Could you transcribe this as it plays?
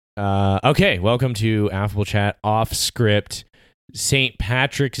Okay, welcome to Affable Chat Off Script St.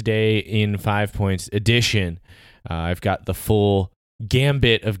 Patrick's Day in 5 Points edition. I've got the full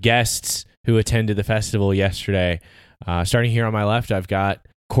gambit of guests who attended the festival yesterday. Starting here on my left, I've got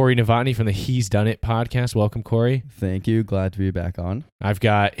Corey Novotny from the He's Done It podcast. Welcome, Corey. Thank you. Glad to be back on. I've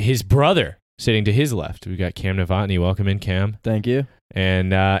got his brother sitting to his left. We've got Cam Novotny. Welcome in, Cam. Thank you.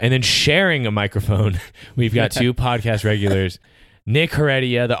 And then sharing a microphone, we've got two podcast regulars, Nick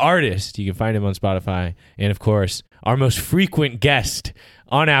Heredia, the artist. You can find him on Spotify. And, of course, our most frequent guest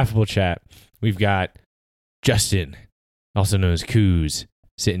on Affable Chat, we've got Justin, also known as Coos,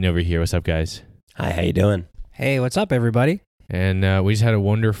 sitting over here. What's up, guys? Hi, how you doing? Hey, what's up, everybody? And we just had a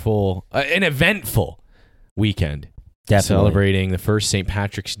wonderful, an eventful weekend. Definitely. Celebrating the first St.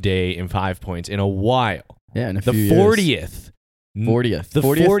 Patrick's Day in 5 Points in a while. Yeah, in a The few 40th. years. 40th. The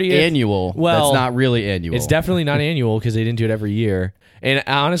 40th 40th annual. Well, that's not really annual. It's definitely not annual because they didn't do it every year. And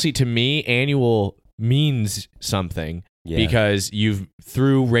honestly, to me, annual means something because you've,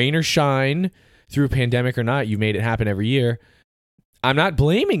 through rain or shine, through pandemic or not, you've made it happen every year. I'm not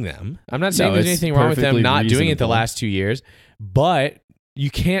blaming them. I'm not saying there's anything wrong with them not doing it the last 2 years, but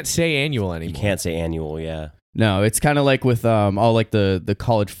you can't say annual anymore. You can't say annual, yeah. No, it's kind of like with all like the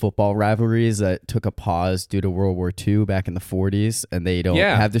college football rivalries that took a pause due to World War II back in the 40s, and they don't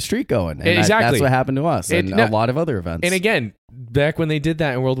have the streak going. And exactly. that's what happened to us and a lot of other events. And again, back when they did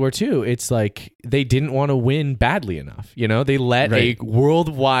that in World War II, it's like they didn't want to win badly enough. You know, they let a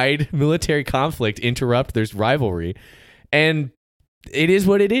worldwide military conflict interrupt their rivalry, and it is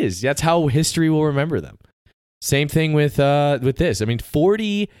what it is. That's how history will remember them. Same thing with this. I mean,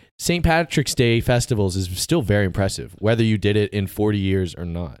 40 St. Patrick's Day festivals is still very impressive, whether you did it in 40 years or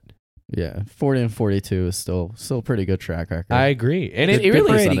not. Yeah, 40 and 42 is still a pretty good track record. I agree, and it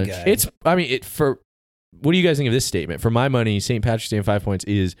really is. It's. I mean, what do you guys think of this statement? For my money, St. Patrick's Day in 5 Points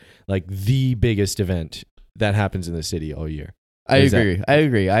is like the biggest event that happens in the city all year. I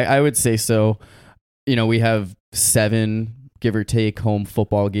agree. I would say so. You know, we have 7, give or take, home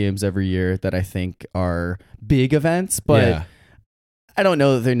football games every year that I think are big events, but I don't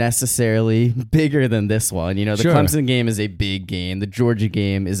know that they're necessarily bigger than this one. You know, the Clemson game is a big game. The Georgia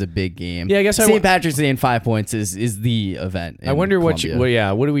game is a big game. Yeah, I guess St. Patrick's Day in 5 Points is the event. I wonder what do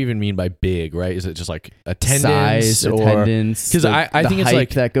we even mean by big, right? Is it just like attendance? Size, attendance. Because I think it's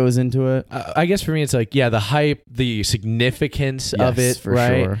like that goes into it. I guess for me, it's like, the hype, the significance of it, for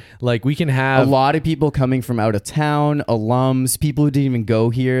right? Sure. Like we can have a lot of people coming from out of town, alums, people who didn't even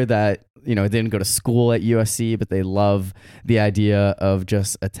go here that, you know, didn't go to school at USC, but they love the idea of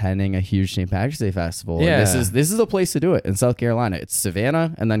just attending a huge St. Patrick's Day festival. Yeah. And this is a place to do it in South Carolina. It's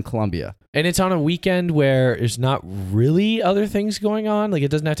Savannah and then Columbia. And it's on a weekend where there's not really other things going on. Like it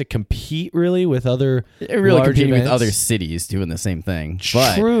doesn't have to compete really with other competing events. with other cities doing the same thing.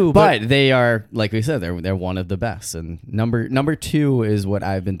 True, but they are, like we said, they're one of the best. And number 2 is what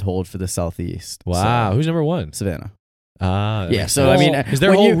I've been told for the Southeast. Wow, so, who's number 1? Savannah. Yeah. So I mean, because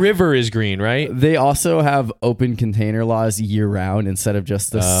their whole river is green, right? They also have open container laws year round instead of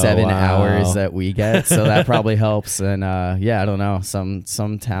just the 7 hours that we get. So that probably helps. And I don't know.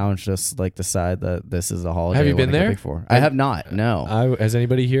 Some towns just like decide that this is a holiday. Have you been there? I have not. No. Has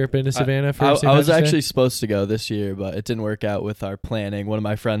anybody here been to Savannah for? I was actually supposed to go this year, but it didn't work out with our planning. One of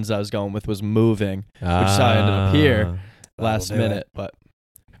my friends I was going with was moving, which is how I ended up here last minute. But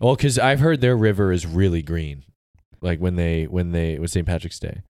because I've heard their river is really green. Like when with St. Patrick's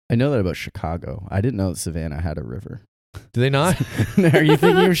Day. I know that about Chicago. I didn't know that Savannah had a river. Do they not? Are you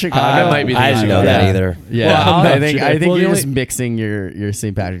thinking of Chicago? That might be. I didn't know that either. Yeah, well, I think you're just mixing your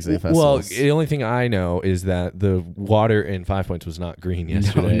St. Patrick's Day festivals. Well, the only thing I know is that the water in 5 Points was not green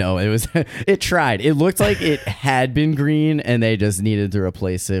yesterday. No, it was. It tried. It looked like it had been green, and they just needed to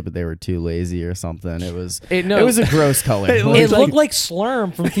replace it, but they were too lazy or something. It was. It was a gross color. It looked like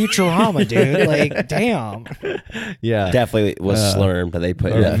Slurm from Futurama, dude. Like, damn. Yeah, definitely was Slurm, but they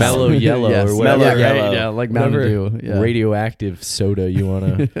put mellow yellow or whatever. Mellow yellow. Yeah, like Mountain Dew. Yeah. Radioactive soda you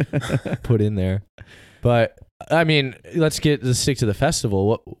want to put in there. But I mean, let's stick to the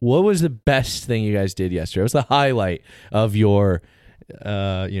festival. What was the best thing you guys did yesterday? What was the highlight of your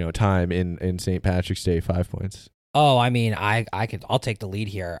time in St. Patrick's Day 5 Points? Oh, I mean, I'll take the lead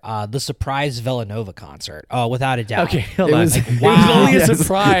here. The surprise Villanova concert. Oh, without a doubt. Okay, hold on. It was only a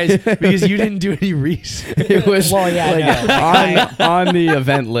surprise because you didn't do any research. It was on the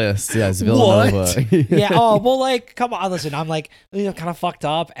event list. Yes, Villanova. Yeah. Oh, well, come on, listen. I'm kind of fucked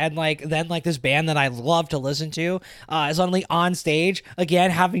up, and then this band that I love to listen to is suddenly on stage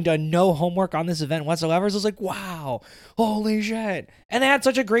again, having done no homework on this event whatsoever. So I was like, wow, holy shit, and they had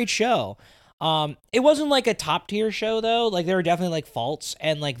such a great show. It wasn't like a top tier show though. Like there were definitely like faults,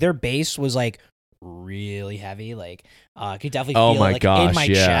 and like their bass was like really heavy. Like I could definitely feel Oh my it like gosh, in my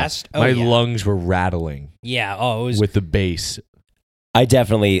yeah. chest. Oh, My yeah. lungs were rattling Yeah. Oh, it was. with the bass. I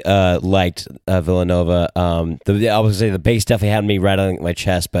definitely liked Villanova. I was gonna say the bass definitely had me rattling my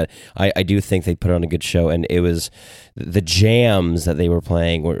chest, but I do think they put on a good show, and it was the jams that they were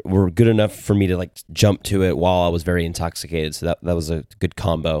playing were good enough for me to like jump to it while I was very intoxicated. So that was a good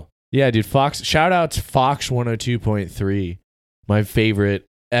combo. Yeah, dude. Fox. Shout out to Fox 102.3, my favorite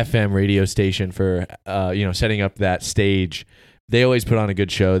FM radio station for setting up that stage. They always put on a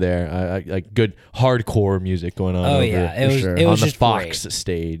good show there, like good hardcore music going on. Oh over yeah, it was. sure. It on was the just Fox great.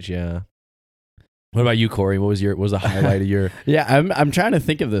 stage. Yeah. What about you, Corey? What was the highlight of your? Yeah, I'm trying to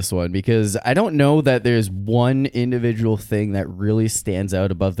think of this one because I don't know that there's one individual thing that really stands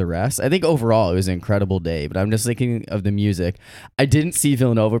out above the rest. I think overall it was an incredible day, but I'm just thinking of the music. I didn't see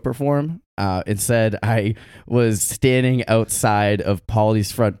Villanova perform. Instead, I was standing outside of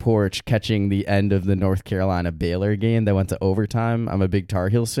Paulie's front porch catching the end of the North Carolina Baylor game that went to overtime. I'm a big Tar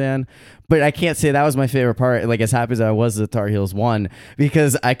Heels fan, but I can't say that was my favorite part. Like as happy as I was the Tar Heels won,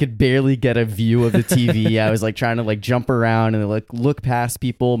 because I could barely get a view of the TV. I was like trying to like jump around and like look past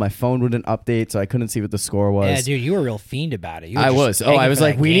people. My phone wouldn't update, so I couldn't see what the score was. Yeah, dude, you were a real fiend about it. You were I just was. begging I was for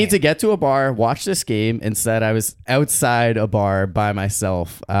like, that we game. need to get to a bar, watch this game. Instead, I was outside a bar by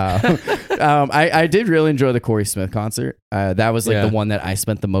myself. I did really enjoy the Corey Smith concert. That was like Yeah. the one that I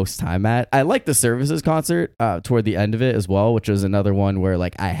spent the most time at. I liked the Services concert toward the end of it as well, which was another one where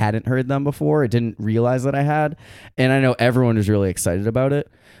like I hadn't heard them before. I didn't realize that I had. And I know everyone was really excited about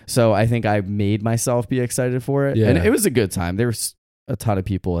it. So I think I made myself be excited for it. Yeah. And it was a good time. There was a ton of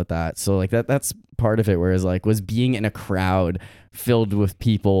people at that. So like that's part of it, whereas like was being in a crowd filled with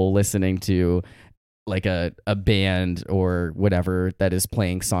people listening to like a band or whatever that is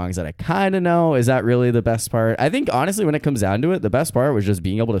playing songs that I kind of know. Is that really the best part? I think honestly, when it comes down to it, the best part was just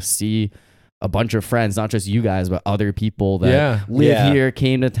being able to see a bunch of friends, not just you guys, but other people that live here,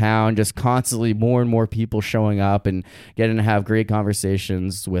 came to town, just constantly more and more people showing up and getting to have great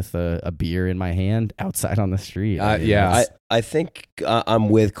conversations with a beer in my hand outside on the street. I think I'm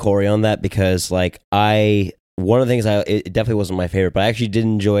with Corey on that because like one of the things it definitely wasn't my favorite, but I actually did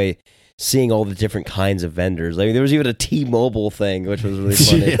enjoy seeing all the different kinds of vendors. Like there was even a T-Mobile thing, which was really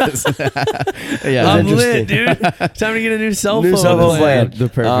funny. Yeah, I'm lit, dude. Time to get a new cell phone. plan. The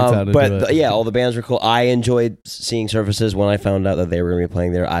perfect time to do it. Yeah, all the bands were cool. I enjoyed seeing Surfaces when I found out that they were going to be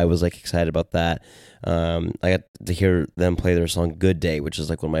playing there. I was like excited about that. I got to hear them play their song "Good Day," which is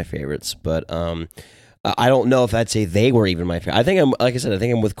like one of my favorites. But I don't know if I'd say they were even my favorite. I think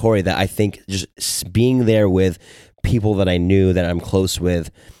I'm with Corey that I think just being there with people that I knew that I'm close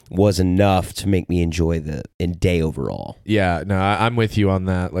with was enough to make me enjoy the day overall. Yeah, no, I'm with you on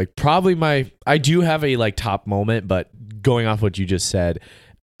that. Like probably I do have a like top moment, but going off what you just said,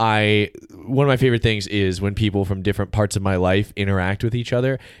 one of my favorite things is when people from different parts of my life interact with each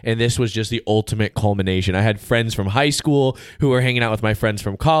other, and this was just the ultimate culmination. I had friends from high school who were hanging out with my friends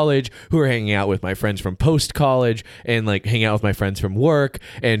from college, who were hanging out with my friends from post-college, and like hanging out with my friends from work,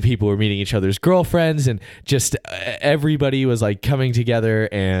 and people were meeting each other's girlfriends, and just everybody was like coming together,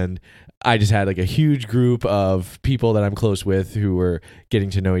 and I just had like a huge group of people that I'm close with who were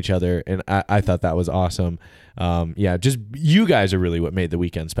getting to know each other, and I thought that was awesome. Just you guys are really what made the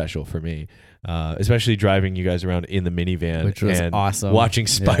weekend special for me, especially driving you guys around in the minivan, which was and awesome. Watching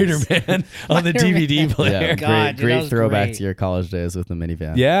Spider-Man on the DVD player. Yeah, God, dude, that great was throwback great. to your college days with the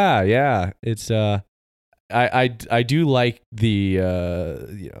minivan. Yeah. It's I do like the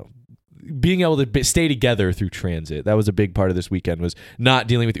being able to stay together through transit. That was a big part of this weekend, was not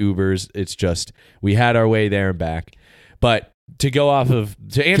dealing with Ubers. It's just we had our way there and back. But to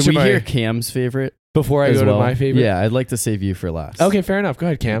answer Can we hear Cam's favorite? Before I as go well? to my favorite? Yeah, I'd like to save you for last. Okay, fair enough. Go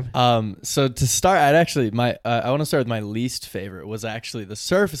ahead, Cam. So to start, I want to start with my least favorite was actually the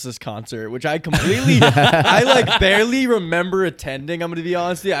Surfaces concert, which I completely, I like barely remember attending. I'm going to be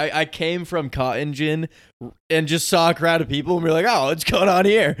honest with you. I came from Cotton Gin and just saw a crowd of people and we were like, oh, what's going on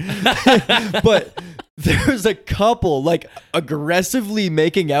here? But there's a couple like aggressively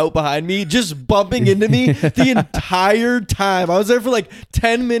making out behind me, just bumping into me the entire time. I was there for like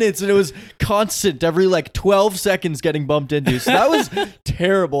 10 minutes and it was constant every like 12 seconds getting bumped into. So that was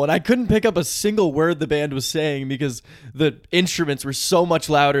terrible. And I couldn't pick up a single word the band was saying because the instruments were so much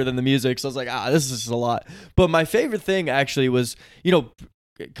louder than the music. So I was like, this is just a lot. But my favorite thing actually was,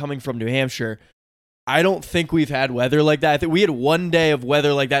 coming from New Hampshire, I don't think we've had weather like that. I think we had one day of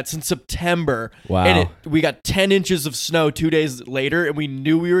weather like that since September. Wow. And we got 10 inches of snow 2 days later, and we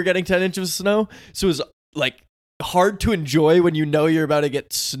knew we were getting 10 inches of snow. So it was like hard to enjoy when you know you're about to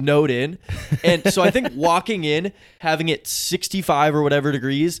get snowed in. And so I think walking in, having it 65 or whatever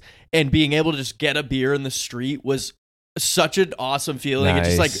degrees, and being able to just get a beer in the street was such an awesome feeling. It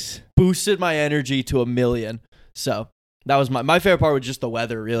just like boosted my energy to 1,000,000. So that was my favorite part was just the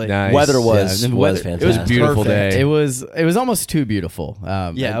weather, really. Nice. Weather was fantastic. It was a beautiful Perfect. day. It was almost too beautiful.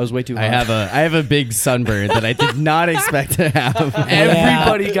 Yeah, it was way too hot. I have a big sunburn that I did not expect to have.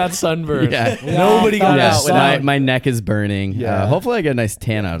 Everybody got sunburned. Yeah. Nobody got Yeah, sun. my neck is burning. Yeah. Hopefully I get a nice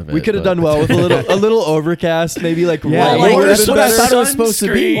tan out of it. We could have but- done well with a little overcast, maybe like Yeah, rain like, would have that's been what I better. thought it was supposed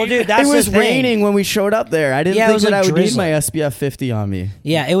to be. Well, dude, that's it was the thing. raining when we showed up there. I didn't Yeah, it think was that like I would drizzling. need my SPF 50 on me.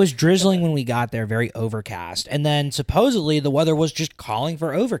 Yeah, it was drizzling when we got there, very overcast. And then supposedly the weather was just calling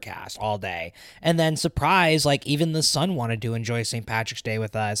for overcast all day. And then surprise, like even the sun wanted to enjoy St. Patrick's Day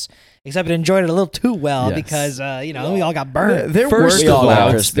with us, except it enjoyed it a little too well Yes. because we all got burned. There First were of all,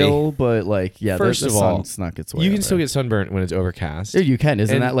 clouds crispy. still, but like First the of all, sun snuck its way. You out can still there. get sunburnt when it's overcast. Dude, you can.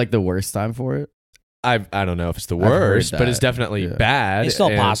 Isn't And- that like the worst time for it? I don't know if it's the I've heard worst, but it's that. definitely Yeah. bad. It's still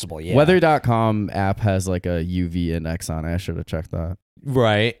and- possible, yeah. Weather.com app has like a UV index on it. I should have checked that.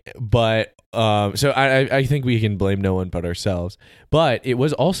 Right, but so I think we can blame no one but ourselves. But it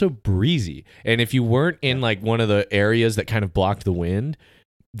was also breezy, and if you weren't in like one of the areas that kind of blocked the wind,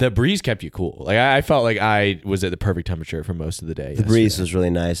 the breeze kept you cool. Like I felt like I was at the perfect temperature for most of the day. The breeze yesterday. was really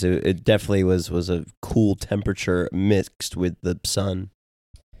nice. It definitely was a cool temperature mixed with the sun.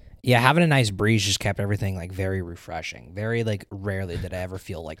 Yeah, having a nice breeze just kept everything like very refreshing. Very like rarely did I ever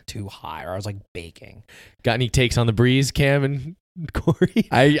feel like too hot or I was like baking. Got any takes on the breeze, Cam and Corey?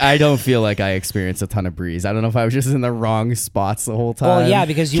 I don't feel like I experienced a ton of breeze. I don't know if I was just in the wrong spots the whole time. Well, yeah,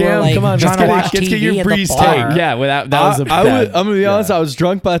 because you Cam, were like come on, trying to watch let's get TV your at breeze the take. bar. Yeah, without that was a bad, I'm gonna be honest. I was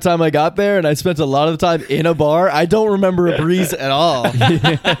drunk by the time I got there, and I spent a lot of the time in a bar. I don't remember a breeze at all.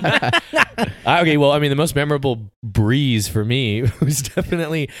 Okay, well, I mean, the most memorable breeze for me was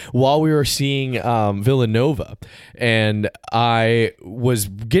definitely while we were seeing Villanova, and I was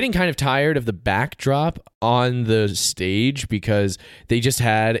getting kind of tired of the backdrop on the stage because they just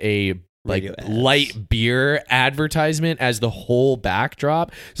had a Radio ads. light beer advertisement as the whole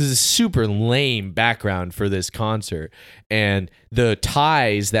backdrop. This is a super lame background for this concert. And the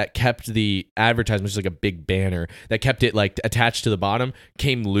ties that kept the advertisement, which is like a big banner that kept it like attached to the bottom,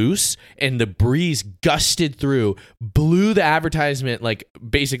 came loose, and the breeze gusted through, blew the advertisement like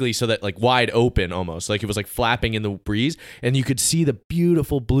basically so that like wide open almost, like it was like flapping in the breeze, and you could see the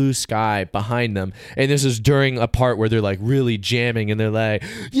beautiful blue sky behind them. And this is during a part where they're like really jamming, and they're like,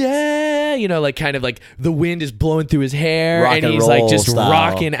 yeah, like kind of like the wind is blowing through his hair, Rock and and he's like roll just style.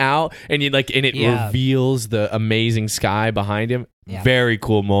 rocking out, and it Yeah. reveals the amazing sky behind him. Yeah. Very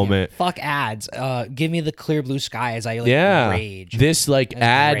cool moment. Fuck ads. Give me the clear blue sky as I like Yeah, rage. this like That's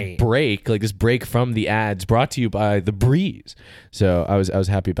ad great. break, like this break from the ads, brought to you by the breeze. So I was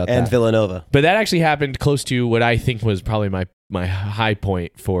happy about And that. Villanova. But that actually happened close to what I think was probably my high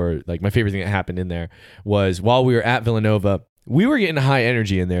point for like my favorite thing that happened in there was while we were at Villanova. We were getting high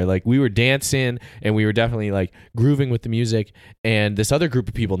energy in there. Like we were dancing and we were definitely like grooving with the music. And this other group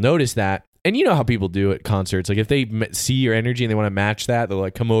of people noticed that. And you know how people do at concerts. Like if they see your energy and they want to match that, they'll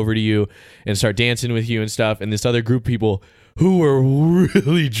like come over to you and start dancing with you and stuff. And this other group of people who were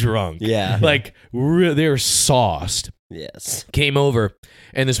really drunk, Yeah. like they were sauced, Yes. came over.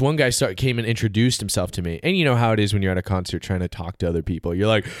 And this one guy came and introduced himself to me. And you know how it is when you're at a concert trying to talk to other people. You're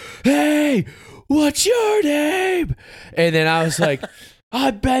like, hey, what's your name? And then I was like,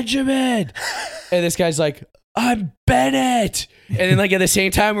 I'm Benjamin. And this guy's like, I'm Bennett. And then like at the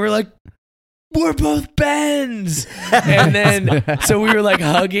same time, we were like, we're both Bens. And then so we were like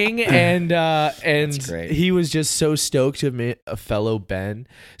hugging, and great. he was just so stoked to meet a fellow Ben.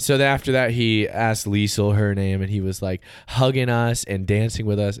 So then after that, he asked Liesel her name, and he was like hugging us and dancing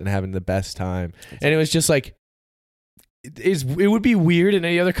with us and having the best time. And it was just like it would be weird in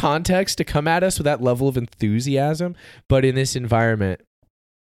any other context to come at us with that level of enthusiasm, but in this environment,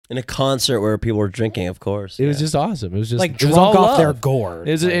 In a concert where people were drinking, of course. it was just awesome. It was just like it was drunk all off their love. gourd.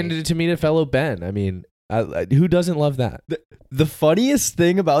 It was, Like, and to meet a fellow Ben. I mean, who doesn't love that? The funniest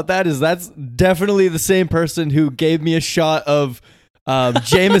thing about that is that's definitely the same person who gave me a shot of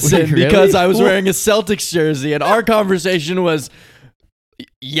Jameson Really? because I was wearing a Celtics jersey, and our conversation was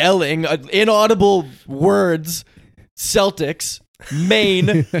yelling inaudible words, Celtics,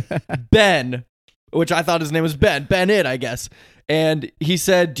 Maine, Ben, which I thought his name was Bennett, I guess. And he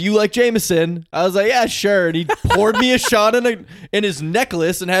said, "Do you like Jameson?" I was like, "Yeah, sure." And he poured me a shot in his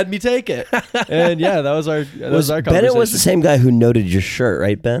necklace and had me take it. And yeah, that was our Was conversation. Bennett was the same guy who noted your shirt,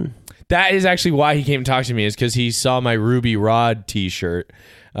 right, Ben? That is actually why he came to talk to me, is because he saw my Ruby Rod T-shirt,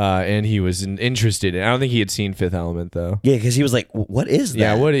 and he was interested. I don't think he had seen Fifth Element though. Yeah, because he was like, "What is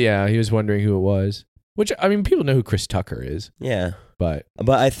that?" Yeah, he was wondering who it was. Which, I mean, people know who Chris Tucker is. Yeah. But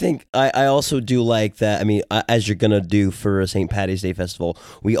I think I also do like that. I mean, as you're going to do for a St. Patty's Day festival,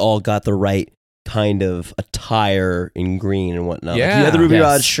 we all got the right kind of attire in green and whatnot. Yeah. Like you had the Ruby Yes.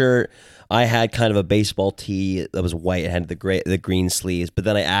 Rod shirt. I had kind of a baseball tee that was white. It had the green sleeves, but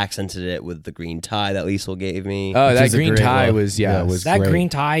then I accented it with the green tie that Liesl gave me. oh, Which that is a green great tie look. was Yes. was That great. green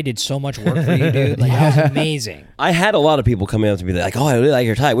tie did so much work for you, dude. Like, that was amazing. I had a lot of people coming up to me like, "Oh, I really like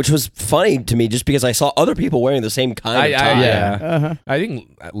your tie," which was funny to me just because I saw other people wearing the same kind of tie. Yeah. Uh-huh. I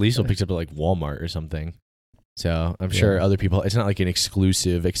think Liesl picked up at like Walmart or something. So I'm sure other people. It's not like an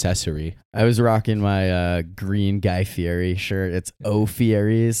exclusive accessory. I was rocking my green Guy Fieri shirt. It's O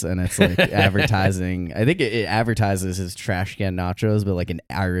Fieri's, and it's like advertising. I think it advertises his trash can nachos, but like an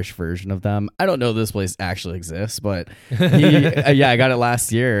Irish version of them. I don't know if this place actually exists, but I got it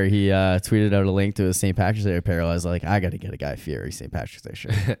last year. He tweeted out a link to his St. Patrick's Day apparel. I was like, I got to get a Guy Fieri St. Patrick's Day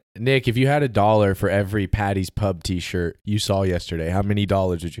shirt. Nick, if you had $1 for every Patty's Pub T-shirt you saw yesterday, how many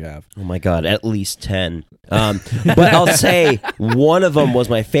dollars would you have? Oh my god, at least 10. But I'll say one of them was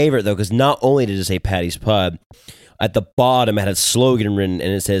my favorite though, because not only did it say Patty's Pub, at the bottom it had a slogan written,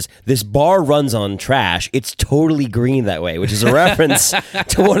 and it says, "This bar runs on trash. It's totally green that way," which is a reference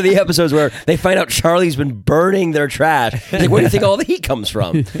to one of the episodes where they find out Charlie's been burning their trash. He's like, "Where do you think all the heat comes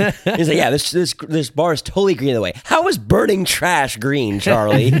from?" He's like, "Yeah, this bar is totally green that way." How is burning trash green,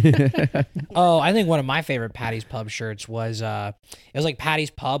 Charlie? Oh, I think one of my favorite Patty's Pub shirts was it was like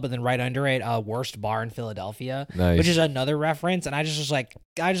Patty's Pub, but then right under it, worst bar in Philadelphia, Nice. which is another reference. And I just was like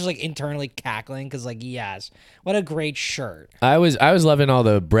internally cackling because like, yes, what a great shirt. I was loving all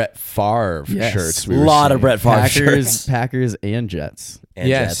the Brett Favre Yes. shirts. A lot of Brett Favre shirts. Packers, and Jets. And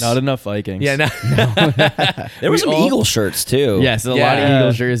Yes. Jets. Not enough Vikings. Yeah, no. There were some Eagle shirts too. Yes, a lot Yeah. of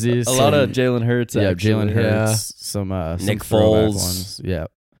Eagle jerseys. A lot of some- Jalen Hurts. Yeah, actually. Jalen Yeah. Hurts. Some Nick throwback Foles. ones. Yeah,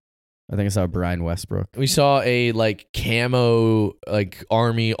 I think I saw Brian Westbrook. We saw a like camo like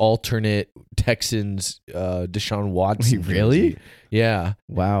Army alternate Texans Deshaun Watson. Wait, really? jersey. Yeah.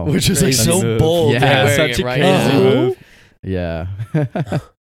 Wow, Which is like Crazy so move. bold. Yeah. They're wearing Such it a right crazy now. move. yeah.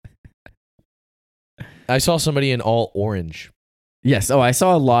 I saw somebody in all orange. Yes. Oh, I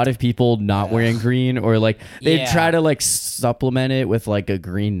saw a lot of people not wearing green, or like they'd Yeah. try to like supplement it with like a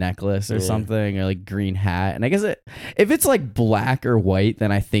green necklace or Yeah. something, or like green hat. And I guess if it's like black or white,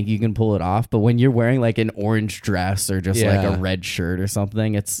 then I think you can pull it off. But when you're wearing like an orange dress or just like Yeah. a red shirt or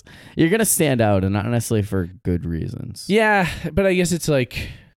something, you're gonna stand out, and not necessarily for good reasons. Yeah, but I guess it's like,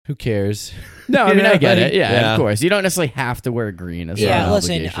 who cares? No, I You mean, know, I get like- it. Yeah, Yeah. of course. You don't necessarily have to wear green. As Yeah, an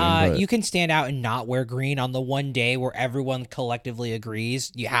listen, obligation, but- you can stand out and not wear green on the one day where everyone collectively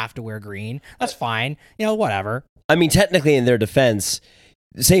agrees you have to wear green. That's fine. You know, whatever. I mean, technically, in their defense,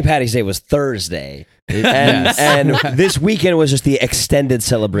 St. Patty's Day was Thursday, and Yes. and this weekend was just the extended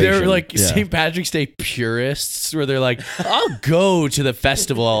celebration. They're like Yeah. St. Patrick's Day purists where they're like, I'll go to the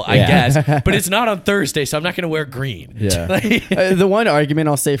festival, I Yeah. guess, but it's not on Thursday, so I'm not going to wear green. Yeah. Like- The one argument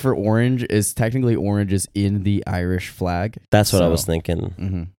I'll say for orange is technically orange is in the Irish flag. That's what I So- was thinking.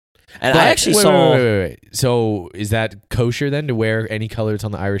 Mhm. And I actually Wait, saw. wait. So is that kosher then to wear any color that's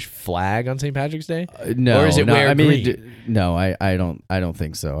on the Irish flag on St. Patrick's Day? No, Or is it no, wear I mean, green? no, I don't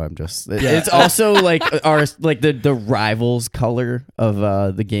think so. I'm just. It's also like our like the rivals color of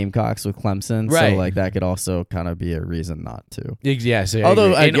the Gamecocks with Clemson, Right. so like that could also kind of be a reason not to. Yeah. So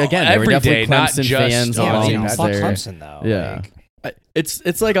Although, I agree. again, there were every definitely day, not Clemson just fans on along St. the Patrick's fuck Day. there. Clemson though. Yeah. Like,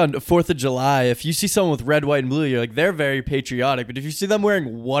 It's like on 4th of July. If you see someone with red, white, and blue, you're like, they're very patriotic. But if you see them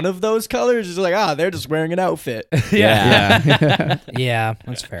wearing one of those colors, it's like, they're just wearing an outfit. Yeah. Yeah. yeah,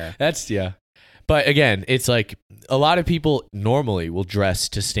 that's fair. Yeah. But again, it's like a lot of people normally will dress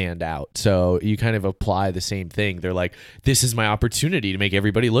to stand out. So you kind of apply the same thing. They're like, this is my opportunity to make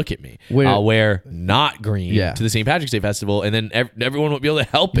everybody look at me. I'll wear not green Yeah. to the St. Patrick's Day Festival, and then everyone won't be able to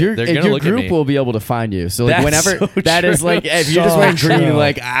help it. Your, They're and going to your look at group me. will be able to find you. So like That's whenever so that is true. like, if you're just So wearing green, true.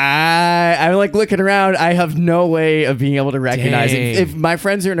 like I'm like looking around, I have no way of being able to recognize. Dang. If my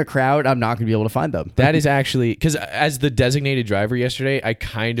friends are in a crowd, I'm not going to be able to find them. That is actually because as the designated driver yesterday, I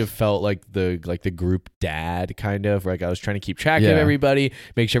kind of felt like the group dad kind of like I was trying to keep track of Yeah. everybody,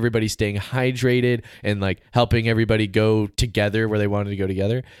 make sure everybody's staying hydrated, and like helping everybody go together where they wanted to go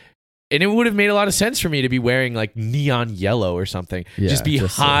together. And it would have made a lot of sense for me to be wearing like neon yellow or something, Yeah, just be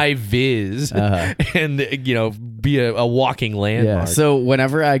just high vis, Uh-huh. and be a walking landmark. Yeah. So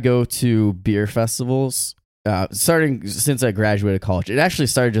whenever I go to beer festivals, starting since I graduated college, it actually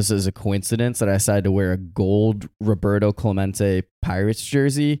started just as a coincidence that I decided to wear a gold Roberto Clemente Pirates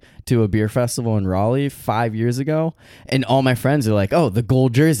jersey to a beer festival in Raleigh 5 years ago. And all my friends are like, oh, the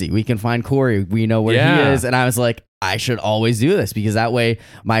gold jersey. We can find Corey. We know where he is. And I was like, I should always do this because that way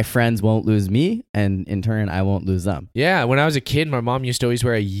my friends won't lose me and in turn I won't lose them. Yeah. When I was a kid, my mom used to always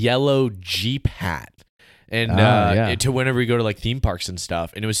wear a yellow Jeep hat. And to whenever we go to like theme parks and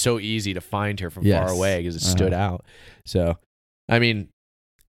stuff, and it was so easy to find her from far away because it stood out. So, I mean,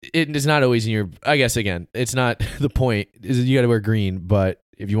 it is not always in your. I guess again, it's not the point. Is you got to wear green, but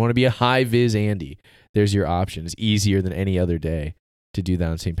if you want to be a high vis Andy, there's your option. It's easier than any other day to do that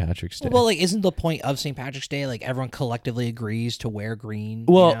on St. Patrick's Day. Well, like, isn't the point of St. Patrick's Day like everyone collectively agrees to wear green?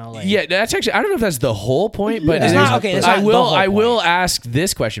 Well, you know, like, yeah, that's actually. I don't know if that's the whole point, but It's not- okay, it's not I the will. whole I will point. ask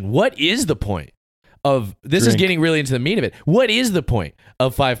this question: what is the point of this? Is Drink. getting really into the meat of it. What is the point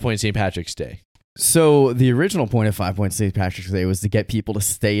of 5 Point St. Patrick's Day? So the original point of 5 Point St. Patrick's Day was to get people to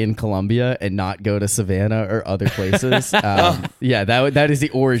stay in Columbia and not go to Savannah or other places. Yeah, that is the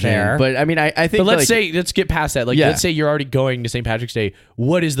origin. Fair. But I mean, I think. But let's get past that. Like, Yeah. let's say you're already going to St. Patrick's Day.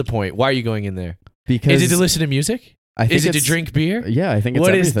 What is the point? Why are you going in there? because Is it to listen to music? I think Is it to it's- drink beer? Yeah, I think it's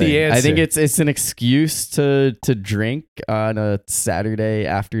What is everything. the I think answer? it's an excuse to drink on a Saturday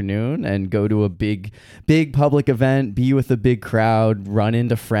afternoon and go to a big public event, be with a big crowd, run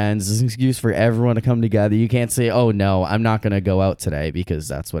into friends. It's an excuse for everyone to come together. You can't say, "Oh no, I'm not going to go out today," because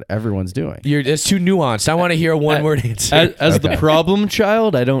that's what everyone's doing. It's too nuanced. I want to hear a one-word answer. As the Okay. problem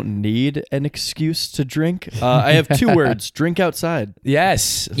child, I don't need an excuse to drink. I have 2 words: drink outside.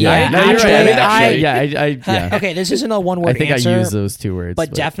 Yes. Yeah, I- No, you're actually, right. I- Yeah. Okay, this isn't a one I word think answer. I use those 2 words,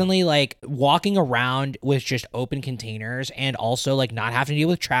 but definitely like walking around with just open containers and also like not having to deal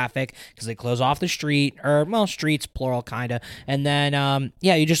with traffic because they close off the street or well streets plural kind of and then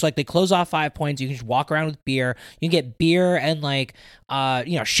you just like they close off 5 Points. You can just walk around with beer. You can get beer and like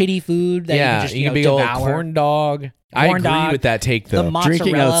shitty food that yeah, you can just you can be devour. old corn dog. I Corn agree dog, with that take the though. mozzarella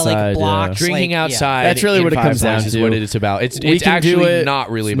Drinking outside, like blocks, Drinking like, yeah. outside. That's really in what it 5 comes down Points is to. what it's about. It's We can do actually it-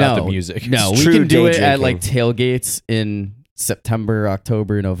 not really about the No, music. No, It's we true can do day it at drinking. like tailgates in September,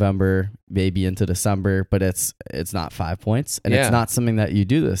 October, November, maybe into December, but it's not 5 Points, and Yeah. it's not something that you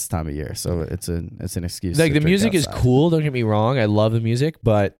do this time of year. So it's an excuse. Like to the drink music is outside. cool. Don't get me wrong. I love the music,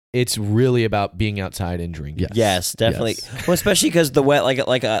 but it's really about being outside and drinking. Yes, definitely. Yes. Well, especially because the wet, like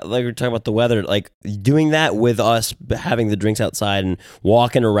we're talking about the weather, like doing that with us having the drinks outside and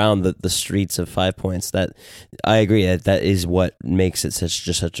walking around the streets of 5 Points. That I agree that is what makes it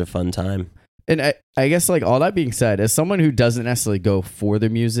such a fun time. And I guess like all that being said, as someone who doesn't necessarily go for the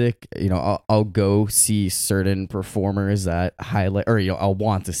music, I'll go see certain performers that highlight, or I'll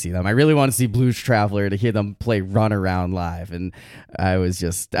want to see them. I really want to see Blues Traveler to hear them play Run Around live, and I was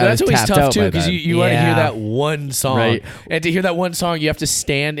That's always tapped tough out too by because then. you want to hear Yeah. that one song, Right. and to hear that one song, you have to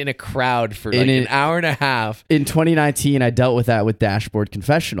stand in a crowd for like an hour and a half. In 2019, I dealt with that with Dashboard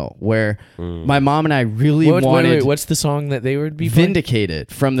Confessional, where my mom and I really wanted what's the song that they would be playing? Vindicated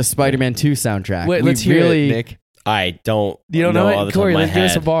from the Spider-Man 2 soundtrack. Wait, We let's hear really- it, Nick. I don't. You don't know off it, the top Corey? of my Let's give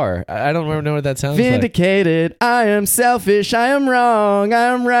us a head. bar. I don't remember know what that sounds like. Vindicated, I am selfish, I am wrong, I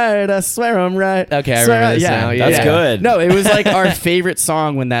am right, I swear I'm right. Okay, I Swear remember this now. Yeah, That's yeah. good. No, it was like our favorite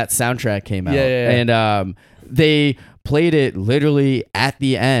song when that soundtrack came out. Yeah. And they played it literally at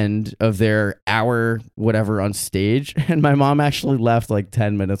the end of their hour whatever on stage, and my mom actually left like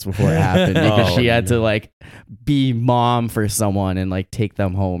 10 minutes before it happened because Oh, she had to like be mom for someone and like take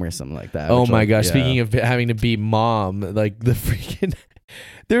them home or something like that. Oh which, my like, gosh! yeah. Speaking of having to be mom, like the freaking.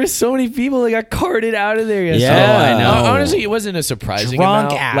 There were so many people that got carted out of there yesterday. Yeah. Oh, I know. Honestly, it wasn't a surprising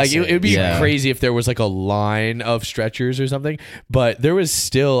Drunk amount. Like it would be Yeah. crazy if there was like a line of stretchers or something, but there was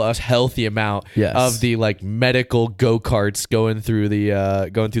still a healthy amount Yes. of the like medical go karts going through the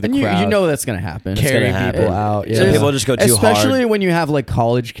and crowd. you know that's gonna happen. It's carrying gonna people happen. out. Some Yeah. people just go too Especially hard. when you have like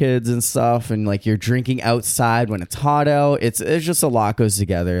college kids and stuff, and like you're drinking outside when it's hot out. It's just a lot goes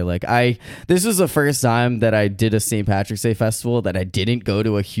together. Like this was the first time that I did a St. Patrick's Day festival that I didn't go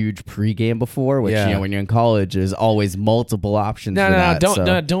to a huge pregame before. Which Yeah. when you're in college, there's always multiple options. No, for no, no! that, Don't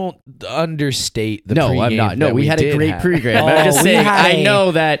so. don't understate the. No, I'm pregame not. No, that we had a did great have. pregame. Oh, I'm just we saying, had I a-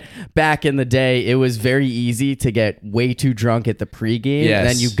 know that back in the day, it was very easy to get way too drunk at the pregame, and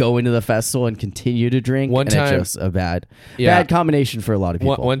then Yes. you go into the festival and continue to drink. One and time- it's just a bad Yeah. combination for a lot of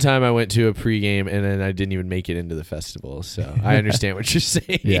people. One time I went to a pregame and then I didn't even make it into the festival. So I understand what you're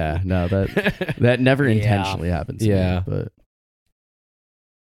saying. Yeah, no, that never Yeah. intentionally happens. to me, Yeah. but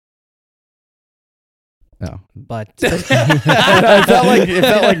no, But it felt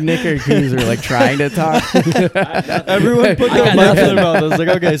like Nick or Cruz were like trying to talk. Everyone put their mouth in their mouth. I was like,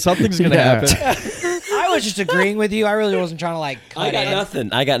 okay, something's gonna Yeah. happen. I I was just agreeing with you. I really wasn't trying to like cut I got in.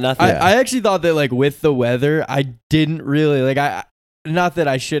 nothing. I got nothing. I actually thought that like with the weather, I didn't really like not that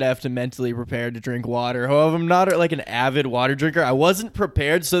I should have to mentally prepare to drink water. However, I'm not like an avid water drinker. I wasn't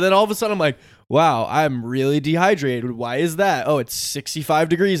prepared. So then all of a sudden I'm like, wow, I'm really dehydrated. Why is that? Oh, it's 65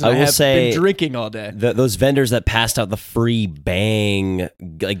 degrees and I will have say been drinking all day. those vendors that passed out the free Bang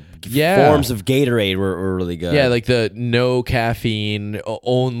forms of Gatorade were really good. Yeah, like the no caffeine,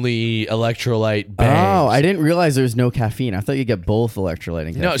 only electrolyte Oh, bags. I didn't realize there was no caffeine. I thought you get both electrolyte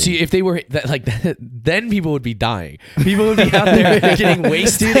and caffeine. No, see, if they were like that, then people would be dying. People would be out there getting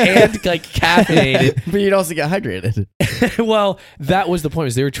wasted and like caffeinated. but you'd also get hydrated. Well, that was the point.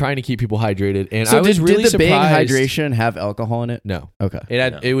 Was they were trying to keep people hydrated, and So I was really did the Bang surprised. hydration have alcohol in it? No, Okay.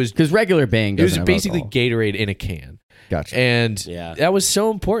 it was Because regular Bang it was doesn't have basically alcohol. Gatorade in a can. Gotcha. And Yeah. that was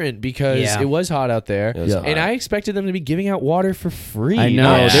so important because Yeah. it was hot out there. It was hot. And I expected them to be giving out water for free. I know.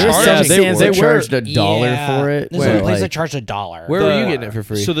 not There were some charging stands for that it. charged $1 for it. There's Where, a place like- that charged $1. Where were you getting it for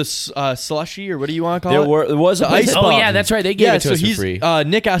free? So the slushy or what do you want to call it? There was a place ice oh, pop. yeah, that's right. They gave Yeah, it to so us for he's free.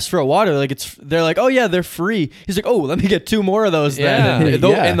 Nick asked for a water. Like they're like, oh yeah, they're free. He's like, oh, let me get 2 more of those. Yeah. Then. And,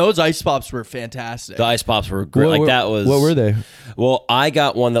 Yeah. and those ice pops were fantastic. The ice pops were great. Like that was. What were they? Well, I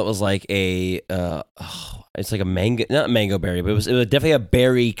got one that was like it's like a mango, not mango berry, but it was definitely a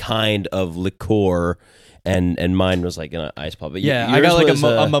berry kind of liqueur, and mine was like an ice pop. But Yeah, I yours got like was,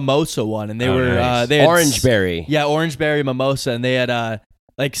 a mimosa one, and they Oh, were nice. they had orange berry. Yeah, orange berry mimosa, and they had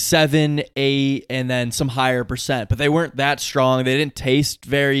like 7, 8, and then some higher percent, but they weren't that strong. They didn't taste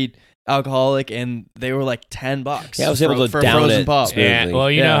very alcoholic, and they were like $10. Yeah, I was able to for a down frozen it. pop. Smoothly. Yeah,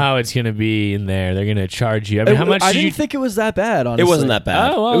 well, you know Yeah. how it's going to be in there. They're going to charge you. I mean, how much I did didn't you think it was that bad. Honestly, It wasn't that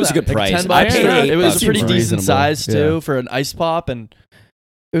bad. Oh, well, it was a good like price. 10 I bucks. paid Yeah. $8. It was a bucks pretty for it. decent Reasonable. size too Yeah. for an ice pop, and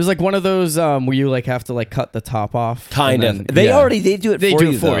It was like one of those where you like have to like cut the top off. Kind and of. then- They yeah. already they do it They for do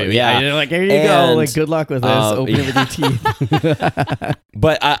you it for though. you. Yeah. You're like, here you go. And, Like, good luck with this. Open it with your teeth.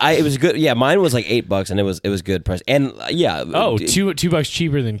 But I it was good. Yeah, mine was like $8, and it was good price. And yeah. Oh, d- $2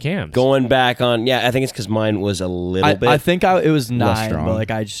 cheaper than Cam's. Going back on, yeah, I think it's because mine was a little bit. I think it was 9, strong. but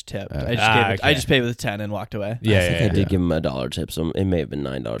like I just tipped. I just Ah, gave it. okay. I just paid with a 10 and walked away. Yeah, I think yeah, I did give him a $1 tip, so it may have been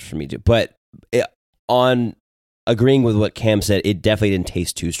 $9 for me too. But on agreeing with what Cam said, it definitely didn't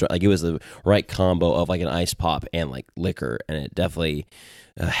taste too strong. Like it was the right combo of like an ice pop and like liquor, and it definitely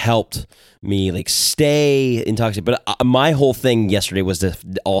helped me like stay intoxicated. But my whole thing yesterday was to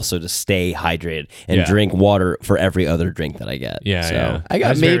stay hydrated and Yeah. drink water for every other drink that I get. Yeah, So. yeah. I got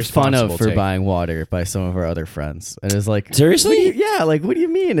That's very made fun of responsible for take. buying water by some of our other friends, and it's like, Seriously? what do you- yeah, like what do you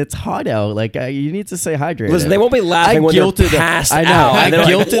mean? It's hot out. Like you need to stay hydrated. Listen, they won't be laughing I when they're guilted them. passed I know. out. I And they're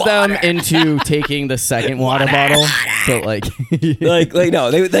like, guilted them into taking the second water bottle. So like, like no,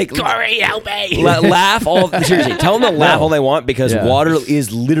 they like Corey, help me. laugh all seriously. Tell them to laugh all they want because Yeah. water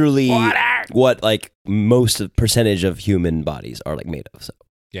is literally what like most percentage of human bodies are like made of. So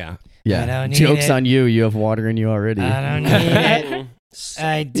Yeah. I yeah, don't need jokes it. on you. You have water in you already. I don't need it.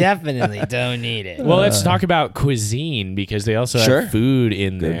 I definitely don't need it. Well, let's talk about cuisine because they also Sure. have food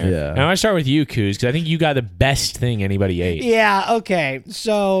in there. Yeah. And I want to start with you, Kuz, because I think you got the best thing anybody ate. Yeah. Okay.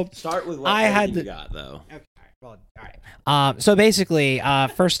 So start with I had you the- got though. Okay, well, all right. So basically,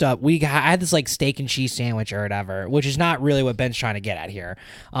 first up, I had this like steak and cheese sandwich or whatever, which is not really what Ben's trying to get at here.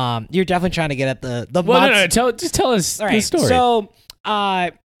 You're definitely trying to get at the Well, mozz- no, just tell us All the right. story. So,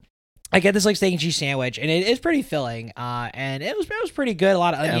 I get this like steak and cheese sandwich, and it's pretty filling. And it was pretty good. A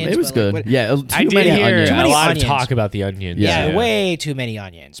lot of Yeah, onions. it was but, good. like, Yeah, too I did many hear onions. Too a many lot onions. of talk about the onions. Yeah, way too many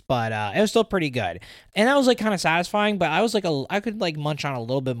onions, but it was still pretty good, and that was like kind of satisfying. But I was like, I could like munch on a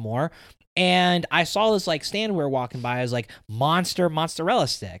little bit more, and I saw this like stand we were walking by. I was like, monster mozzarella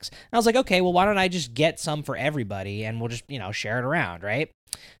sticks. And I was like, okay, well, why don't I just get some for everybody, and we'll just share it around, right?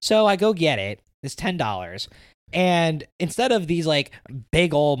 So I go get it. It's $10, and instead of these like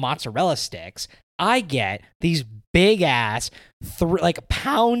big old mozzarella sticks, I get these big ass like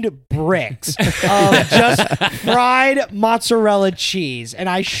pound bricks of just fried mozzarella cheese, and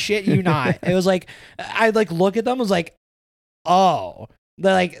I shit you not, it was like I like look at them, I was like, oh,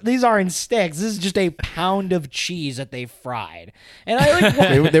 they're like, these aren't sticks, this is just a pound of cheese that they fried. And I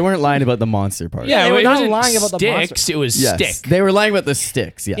like They weren't lying about the monster part. Yeah, they were it not wasn't lying about the sticks. It was Yes. stick. They were lying about the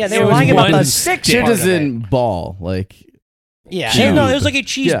sticks. Yes. yeah, they It were was lying about the one sticks stick. Shit part is of it. in ball. Like, Yeah, Cube. and no, it was like a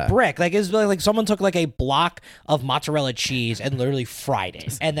cheese Yeah. brick. Like it was like someone took like a block of mozzarella cheese and literally fried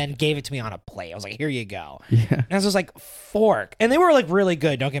it, and then gave it to me on a plate. I was like, "Here you go." yeah. And I was just like, "Fork," and they were like really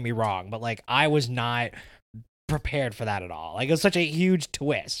good. Don't get me wrong, but like I was not prepared for that at all. Like it was such a huge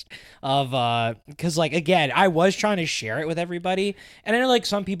twist of because like again, I was trying to share it with everybody, and I know like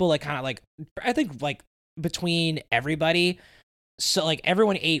some people like kind of like I think like between everybody. so like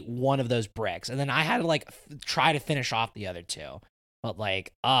everyone ate one of those bricks, and then I had to like try to finish off the other two. But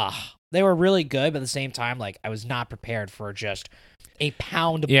like, they were really good, but at the same time, like I was not prepared for just a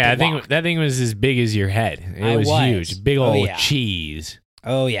pound. Yeah, block. that thing was as big as your head. It was huge, big old cheese.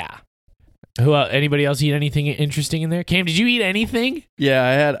 Oh yeah. Who else, anybody else eat anything interesting in there? Cam, did you eat anything?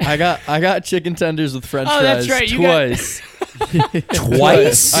 Yeah, I got chicken tenders with French fries. That's right. Twice.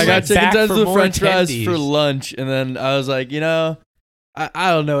 Twice? I got chicken Back tenders for with more French fries attendees. for lunch, and then I was like,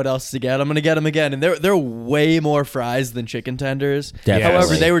 I don't know what else to get. I'm gonna get them again, and they're way more fries than chicken tenders. Definitely.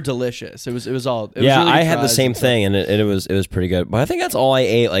 However, they were delicious. It was all. It was Yeah, really I good had the fries same and stuff. thing, and it was pretty good. But I think that's all I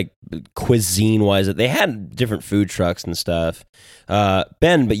ate, like cuisine wise. They had different food trucks and stuff.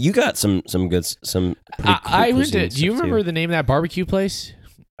 Ben, but you got some good some. Pretty cool I went to. cuisine Do you stuff, remember too. the name of that barbecue place?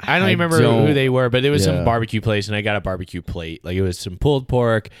 I don't I even remember don't. who they were, but it was Yeah. some barbecue place, and I got a barbecue plate. Like it was some pulled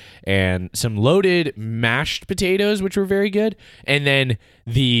pork and some loaded mashed potatoes, which were very good, and then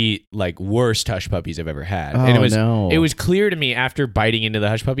the like worst hush puppies I've ever had. And it was clear to me after biting into the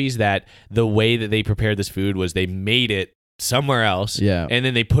hush puppies that the way that they prepared this food was they made it somewhere else, Yeah. and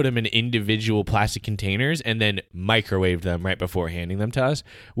then they put them in individual plastic containers and then microwaved them right before handing them to us,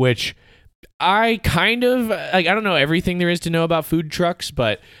 which I kind of like. I don't know everything there is to know about food trucks,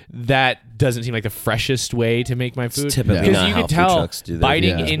 but that doesn't seem like the freshest way to make my food. It's typically Because not you how could food tell trucks do their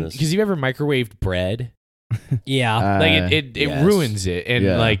biting in. business. Because you've ever microwaved bread, Yeah. like it yes. ruins it, and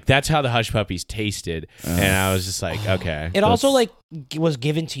Yeah. like that's how the hush puppies tasted. And I was just like, okay, It also like was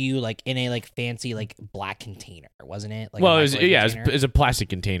given to you like in a like fancy like black container, wasn't it? Like a well, it was microwave container? it was a plastic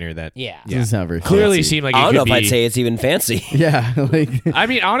container that Yeah. Doesn't sound very clearly fancy. seemed like I it don't know could if I'd be. say it's even fancy. Yeah, like I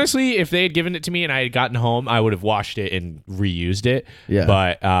mean, honestly, if they had given it to me and I had gotten home, I would have washed it and reused it. Yeah.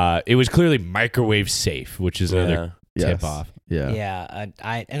 But it was clearly microwave safe, which is another tip off. Yeah. Yeah,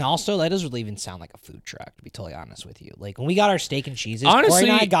 and also that doesn't really even sound like a food truck, to be totally honest with you. Like when we got our steak and cheeses, Honestly- Corey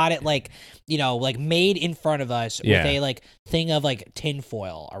and I got it like like made in front of us Yeah. with a like thing of like tin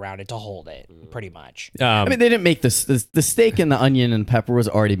foil around it to hold it, pretty much. I mean, they didn't make this. The steak and the onion and pepper was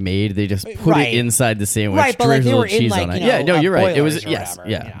already made. They just put Right. it inside the sandwich. Right, but, like, they drizzled were in, cheese like, on it. you Yeah, know, no, you're right. It was boilers or yes, whatever,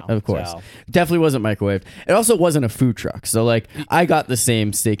 yeah, you know, of course. so. Definitely wasn't microwaved. It also wasn't a food truck. So like, I got the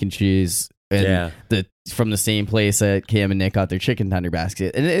same steak and cheese. And from the same place that Cam and Nick got their chicken tender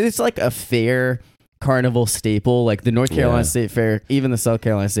basket, and it's like a fair carnival staple, like the North Carolina State Fair, even the South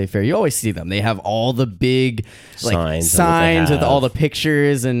Carolina State Fair. You always see them. They have all the big like signs with all the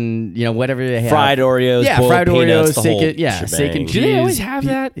pictures and whatever they have. Fried Oreos, boiled fried peanuts, Oreos, the steak whole and steak shebang. and cheese. Do they always have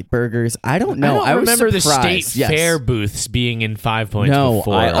that? Burgers? I don't know. I don't was remember the surprised. state Yes. fair booths being in 5 Points No,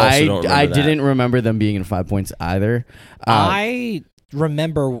 before. I also don't remember I that. didn't remember them being in 5 Points either. I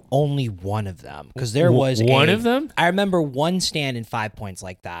remember only one of them because there was one of them? I remember one stand in 5 Points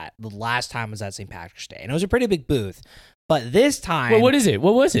like that. The last time was at St. Patrick's Day, and it was a pretty big booth. But this time, Well, what is it?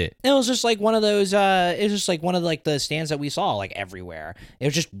 What was it? it was just like one of those. It was just like one of like the stands that we saw like everywhere. It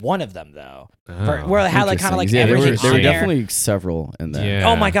was just one of them though, where it had like kind of like Interesting. Yeah, everything there were on there. definitely several in there. Yeah.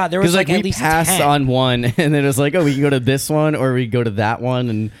 Oh my god, there was Because like at we least passed 10. on one, and then it was like, oh, we can go to this one or we can go to that one,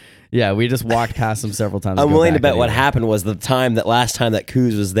 and yeah, we just walked past them several times. I'm go willing to back bet what anyway. happened was the last time that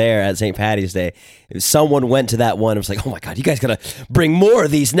Coos was there at St. Patty's Day, someone went to that one and was like, oh my God, you guys gotta bring more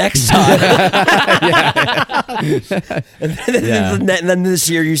of these next time. and then this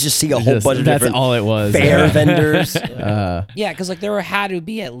year you just see a whole bunch of that's different all it was. fair vendors. Yeah, because like there had to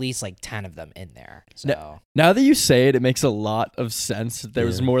be at least like 10 of them in there. So Now that you say it, it makes a lot of sense that there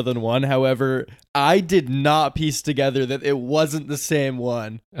was more than one. However, I did not piece together that it wasn't the same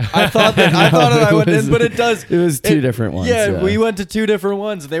one. I thought that I went in, but it does. It was two different ones. Yeah, we went to two different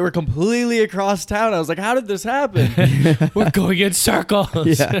ones. They were completely across town. I was like, how did this happen? We're going in circles.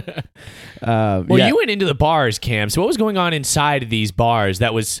 Yeah. Well, you went into the bars, Cam. So what was going on inside of these bars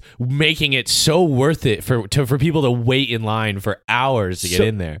that was making it so worth it for people to wait in line for hours to get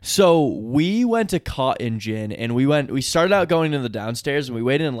in there? So we went to Cotton Gin, and we started out going to the downstairs, and we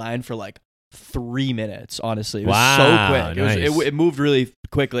waited in line for like 3 minutes. Honestly, it was Wow, so quick. nice. It moved really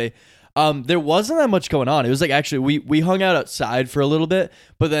quickly. There wasn't that much going on. It was like actually we hung out outside for a little bit,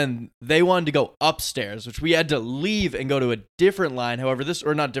 but then they wanted to go upstairs, which we had to leave and go to a different line. However,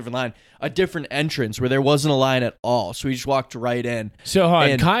 a different entrance where there wasn't a line at all. So we just walked right in. So hold on,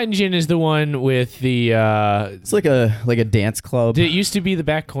 And- Cotton Gin is the one with the. It's like a dance club. Did it used to be the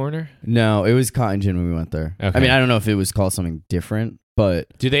back corner? No, it was Cotton Gin when we went there. Okay. I mean, I don't know if it was called something different, but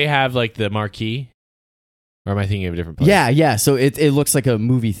Do they have like the marquee? Or am I thinking of a different place? yeah. So it looks like a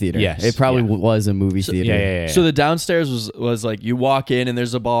movie theater. Yes, It probably yeah. was a movie theater. Yeah. So the downstairs was like you walk in and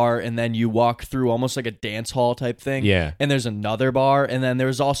there's a bar, and then you walk through almost like a dance hall type thing. Yeah. And there's another bar, and then there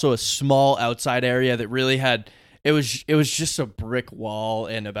was also a small outside area that really had. it was just a brick wall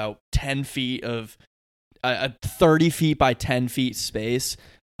and about 10 feet of a 30 feet by 10 feet space.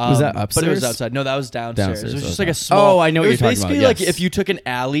 Was that upstairs? But it was outside. No, that was downstairs. It was just like a Oh, small. I know what it you're was talking basically about. like Yes. if you took an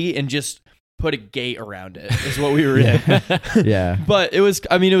alley and just put a gate around it. Is what we were in. Yeah. But it was.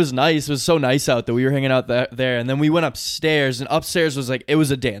 I mean, it was nice. It was so nice out that we were hanging out there, and then we went upstairs, and upstairs was like it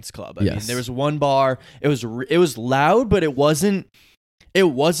was a dance club. I mean, there was one bar. It was loud, but it wasn't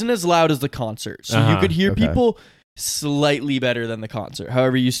as loud as the concert. So you could hear people slightly better than the concert.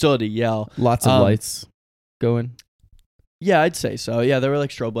 However, you still had to yell. Lots of lights going. Yeah, I'd say so. Yeah, there were like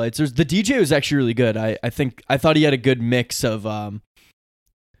strobe lights. The DJ was actually really good. I thought he had a good mix of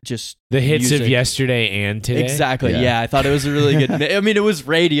just the hits music. of yesterday and today. Exactly. Yeah, I thought it was a really good. I mean, it was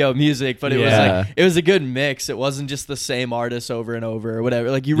radio music, but Yeah. it was a good mix. It wasn't just the same artists over and over or whatever.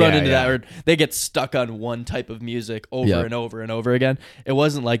 Like you run into that where they get stuck on one type of music over and over and over again. It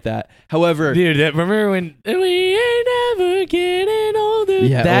wasn't like that. However, Dude, remember when we ain't never getting older?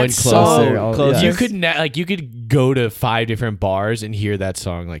 Yeah, that Owen song. Closer. You could go to 5 different bars and hear that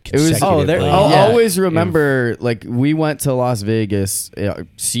song like It was. consecutively. I'll always remember. Like we went to Las Vegas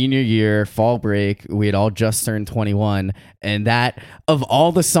senior year, fall break. We had all just turned 21, and that of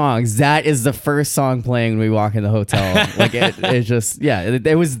all the songs, that is the first song playing when we walk in the hotel. Like it just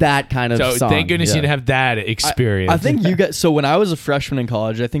it was that kind of So song. thank goodness you didn't have that experience. I think you got. So when I was a freshman in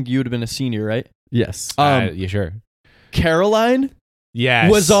college, I think you would have been a senior, right? Yes. yeah, sure. Caroline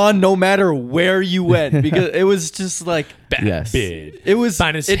Yes. was on no matter where you went because it was just like Yes. Bid. it was.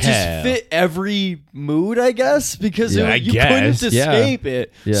 Fine as It hell. just fit every mood, I guess, because Yeah, you I couldn't guess. escape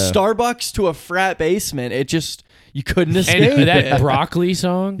it. Yeah. Starbucks to a frat basement, it just you couldn't escape And that it. broccoli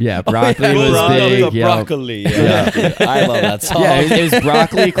song. Yeah, broccoli yeah. was big. Yeah. Broccoli. Yeah. I love that song. Yeah, it was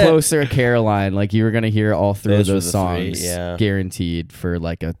broccoli, closer, Caroline. Like you were gonna hear all three Those of were those the three, songs yeah. guaranteed for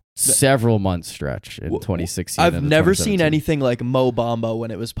like a several month stretch in 2016. I've and never seen 2017. anything like Mo Bamba when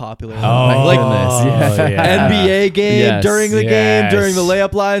it was popular. Oh, like goodness, yeah. NBA game Yes. during the game, during the Yes.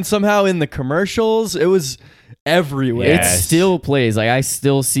 layup line, somehow in the commercials, it was everywhere. It Yes. still plays. Like I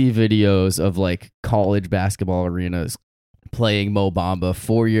still see videos of like college basketball arenas playing Mo Bamba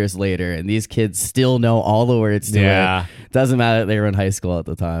 4 years later, and these kids still know all the words to Yeah. it. Doesn't matter that they were in high school at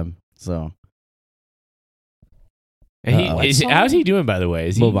the time. So And Uh-oh. how's he doing, by the way?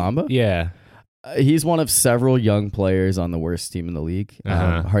 Is he, Mo Bamba? Yeah. he's one of several young players on the worst team in the league.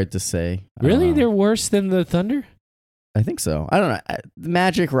 Uh-huh. Hard to say. I don't Really? know. They're worse than the Thunder? I think so. I don't know.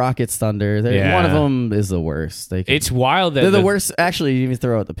 Magic, Rockets, Thunder. Yeah. One of them is the worst. They can, It's wild that they're the worst. Actually, you even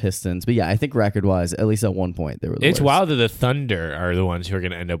throw out the Pistons. But yeah, I think record-wise, at least at one point, they were the It's worst. wild that the Thunder are the ones who are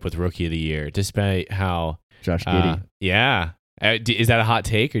going to end up with Rookie of the Year, despite how. Josh Giddey. Yeah. Is that a hot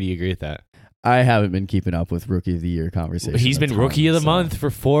take, or do you agree with that? I haven't been keeping up with Rookie of the Year conversation. He's a been ton, Rookie of the so- Month for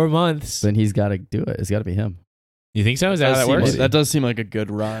 4 months. Then he's got to do it. It's got to be him. You think so? Is that how that works? That does seem like a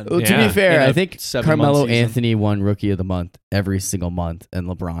good run. Well, to Yeah. be fair, In a I think 7-month Carmelo season. Anthony won Rookie of the Month every single month, and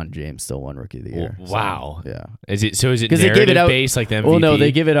LeBron James still won Rookie of the Year. So, Wow. yeah. Is it 'Cause they give narrative it out- based like the MVP? Well, no,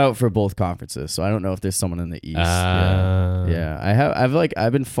 they give it out for both conferences, so I don't know if there's someone in the East. Yeah.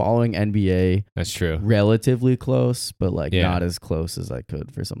 I've been following NBA That's true. relatively close, but like Yeah. not as close as I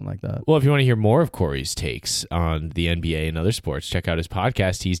could for something like that. Well, if you want to hear more of Corey's takes on the NBA and other sports, check out his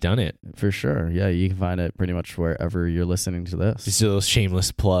podcast. He's done it. For sure. Yeah, you can find it pretty much wherever you're listening to this. Just a little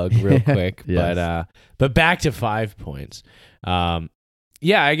shameless plug, real quick. Yes. But back to 5 points.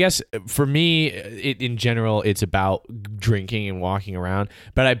 Yeah, I guess for me, in general, it's about drinking and walking around.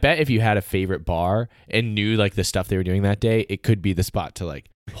 But I bet if you had a favorite bar and knew like the stuff they were doing that day, it could be the spot to like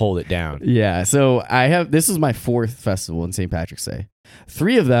hold it down. Yeah, so this is my 4th festival in St. Patrick's Day.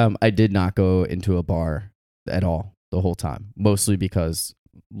 3 of them, I did not go into a bar at all the whole time, mostly because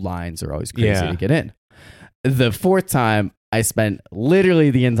lines are always crazy Yeah. to get in. The 4th time, I spent literally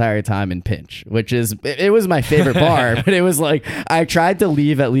the entire time in Pinch, which is, it was my favorite bar, but it was like, I tried to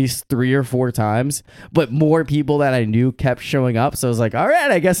leave at least 3 or 4 times, but more people that I knew kept showing up. So I was like, all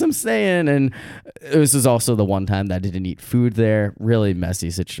right, I guess I'm staying. And this was also the one time that I didn't eat food there. Really messy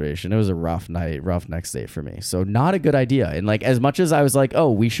situation. It was a rough night, rough next day for me. So not a good idea. And like, as much as I was like,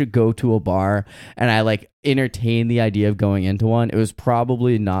 oh, we should go to a bar, and I like entertained the idea of going into one, it was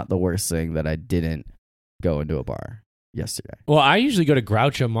probably not the worst thing that I didn't go into a bar yesterday. Well, I usually go to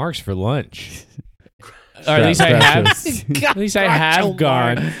Groucho Marx for lunch. Or at least I have. At least I have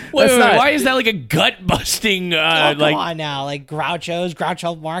gone. Wait, not- why is that like a gut busting? Come on now, like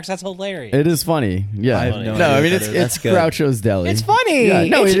Groucho Marx. That's hilarious. It is funny. Yeah. I have no no, idea I mean, what it's that is. it's That's good. Groucho's Deli. It's funny. Yeah,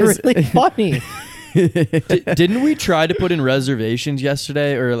 no, it's it is. really funny. Didn't we try to put in reservations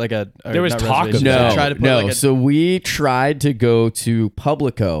yesterday, or like There was not talk of reservations, that. but No, try to put no. like a, So we tried to go to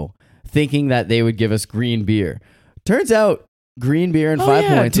Publico thinking that they would give us green beer. Turns out green beer and 5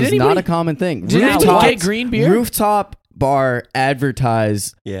 points Did is anybody- not a common thing. Did anyone get green beer? Rooftop bar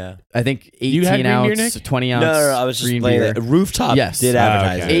advertised, Yeah. I think You had 18 green beer, ounce, Nick? 20 ounce No, I was just green playing beer. that. Rooftop Yes. did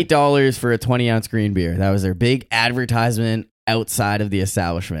advertise okay. it. $8 for a 20 ounce green beer. That was their big advertisement outside of the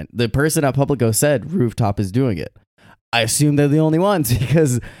establishment. The person at Publico said Rooftop is doing it. I assume they're the only ones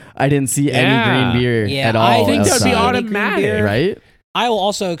because I didn't see Yeah. any green beer Yeah, at all. I think that would be outside. automatic. Right? I will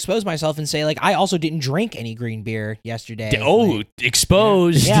also expose myself and say, like, I also didn't drink any green beer yesterday. Oh, Like,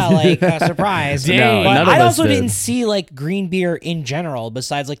 exposed. yeah, like surprise. Dang. No, But none of I us also did. didn't see like green beer in general,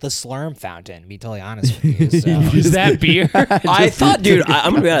 besides like the Slurm fountain. To be totally honest with you. So. Is that beer? I thought, dude,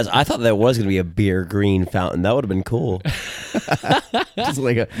 I'm gonna be honest. I thought there was gonna be a beer green fountain. That would have been cool. Just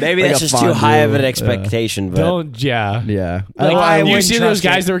like a, Maybe like that's a just too high of an fondue. expectation. But Don't. Yeah. Yeah. Like, I You wouldn't see those trust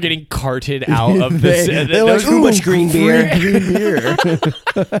guys it. that were getting carted out of They- this. they're like, too much green beer. Green beer.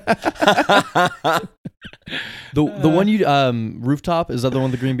 The one you Rooftop, is that the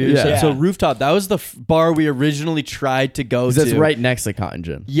one with the green beer? Yeah. So Rooftop, that was the bar we originally tried to go to. That's right next to Cotton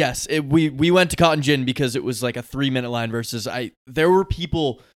Gin. Yes, we went to Cotton Gin because it was like a 3-minute line versus there were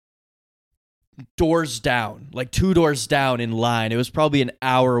people doors down, like 2 doors down in line. It was probably an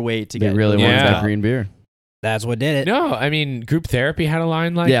hour wait to They get really wanted Yeah. that green beer. That's what did it. No, I mean, group therapy had a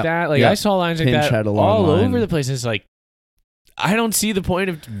line like Yeah. that. Like Yeah. I saw lines like Pinch that had a long all line. over the place. It's like, I don't see the point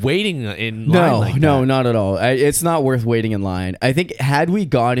of waiting in line No, like no, that. not at all. It's not worth waiting in line. I think had we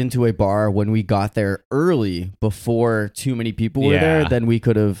got into a bar when we got there early before too many people were Yeah. there, then we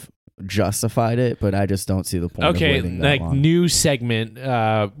could have justified it. But I just don't see the point. Okay, of waiting that like long. new segment,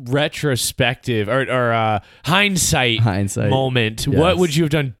 retrospective or hindsight moment. Yes. What would you have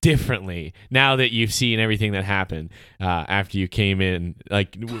done differently now that you've seen everything that happened after you came in?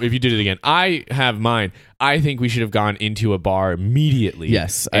 Like, if you did it again, I have mine. I think we should have gone into a bar immediately.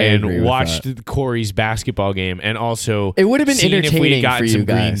 Yes, I and agree with watched Corey's basketball game, and also It would have been seen if we entertaining got for some you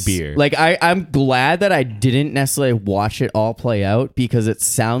guys. green beer. Like I'm glad that I didn't necessarily watch it all play out because it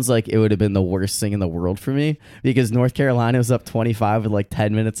sounds like it would have been the worst thing in the world for me because North Carolina was up 25 with like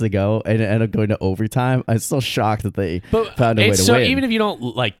 10 minutes to go and it ended up going to overtime. I'm still shocked that they found a way to so win. even if you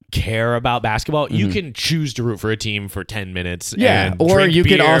don't like care about basketball, you can choose to root for a team for 10 minutes. yeah, and or drink you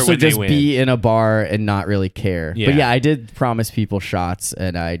could beer also when they just win. be in a bar and not really care. Yeah. But yeah, I did promise people shots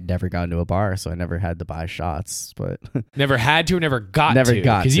and I never got into a bar, so I never had to buy shots. But Never had to or never got never to.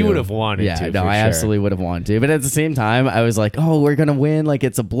 got Because you to. would have wanted yeah, to. no, for I sure. absolutely would have wanted to. But at the same time, I was like, oh, we're gonna win, like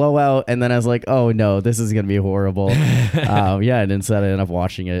it's a blowout, and then I was like, oh no, this is gonna be horrible. Yeah, and instead I ended up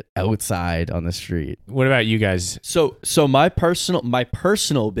watching it outside on the street. What about you guys? So my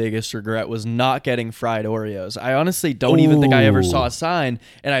personal biggest regret was not getting fried Oreos. I honestly don't even think I ever Ooh. saw a sign,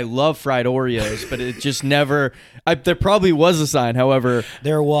 and I love fried Oreos, but it just never. There probably was a sign, however,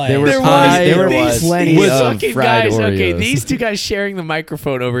 There was. There were There plenty, was. there were These plenty of fucking fried guys. Oreos. Okay, these two guys sharing the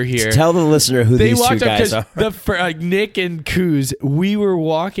microphone over here. tell the listener who They these two walked up guys because are. Nick and Kuz, we were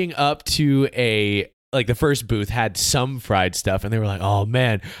walking up to the first booth had some fried stuff, and they were like, "Oh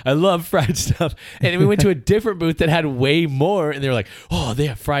man, I love fried stuff." And then we went to a different booth that had way more, and they were like, "Oh, they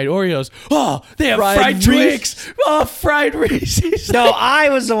have fried Oreos. Oh, they have fried Twix. Oh, fried Reese's." No, I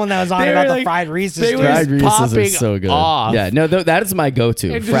was the one that was on They about were the like- fried Reese's. they dude. were Fried Reese's popping are so good. off. Yeah, no, that is my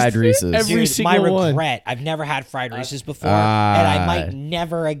go-to. And Fried just Reese's. every Dude, my single one. regret. I've never had fried Reese's before, Ah. and I might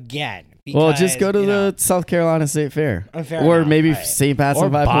never again. Well, just go to because, you know, the South Carolina State Fair, Fair or enough, maybe right. St. Pat's Or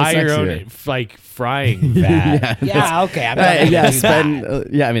and buy your 5.6 own here. like frying vat. Yeah, okay. I'm not gonna Yeah, do spend.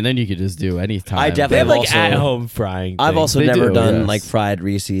 that. Yeah, I mean, then you could just do any time. I definitely They have I've like also- at home frying. I've things. also They never do, done yes. like fried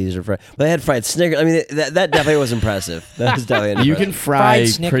Reese's or fried, but they had fried Snickers. I mean, that definitely was impressive. That was definitely You impressive. can fry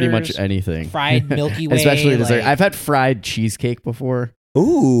Fried pretty much Snickers, anything, fried Milky Way, especially dessert. like- I've had fried cheesecake before.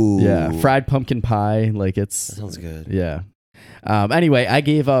 Ooh, Yeah, fried pumpkin pie. Like That it's sounds good. yeah. Anyway, I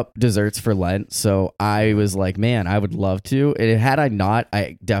gave up desserts for Lent, so I was like, man, I would love to. And had I not,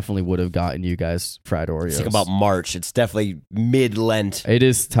 I definitely would have gotten you guys fried Oreos. It's like about March. It's definitely mid-Lent. It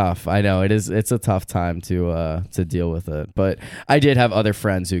is tough. I know it is. It's a tough time to deal with it. But I did have other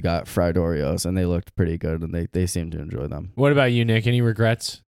friends who got fried Oreos, and they looked pretty good, and they seemed to enjoy them. What about you, Nick? Any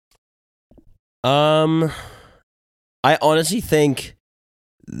regrets? I honestly think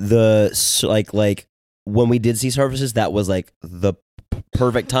like when we did see Surfaces, that was like the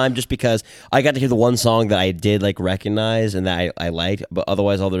perfect time, just because I got to hear the one song that I did like recognize and that I liked, but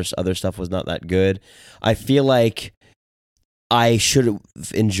otherwise all their other stuff was not that good. I feel like I should have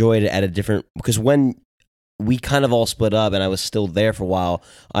enjoyed it at a different, because when we kind of all split up and I was still there for a while,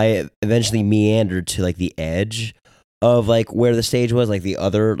 I eventually meandered to like the edge of like where the stage was, like the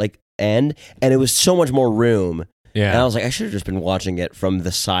other like end, and it was so much more room Yeah. And I was like, I should have just been watching it from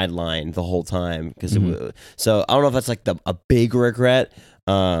the sideline the whole time. Mm-hmm. So I don't know if that's like a big regret,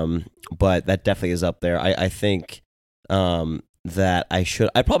 but that definitely is up there. I think that I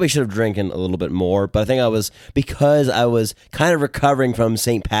probably should have drinking a little bit more, but I think because I was kind of recovering from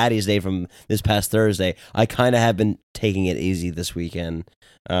St. Patty's Day from this past Thursday, I kind of have been taking it easy this weekend.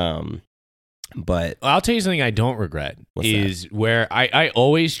 But I'll tell you something I don't regret is where I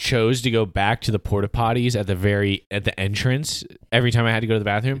always chose to go back to the porta potties at the entrance every time I had to go to the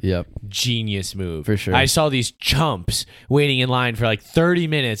bathroom. Yep. Genius move. For sure. I saw these chumps waiting in line for like 30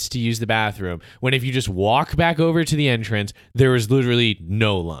 minutes to use the bathroom, when if you just walk back over to the entrance, there was literally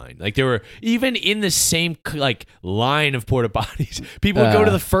no line. Like there were, even in the same like line of porta potties, people would go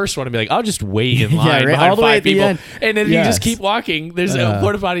to the first one and be like, I'll just wait in line right, behind all the way 5 at the people. end. And then you Yes. just keep walking. There's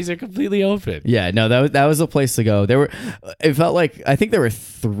porta potties are completely open. Yeah, no, that was a place to go. It felt like, I think there were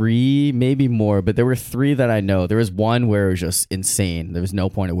 3, maybe more, but there were 3 that I know. There was one where it was just insane. There was no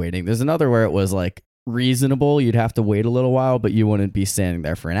point of waiting. There's another where it was like reasonable. You'd have to wait a little while, but you wouldn't be standing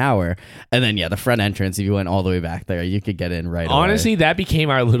there for an hour. And then, the front entrance, if you went all the way back there, you could get in right Honestly, away. that became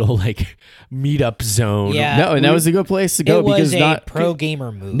our little like meetup zone. Yeah. No, and that was a good place to go It was because a pro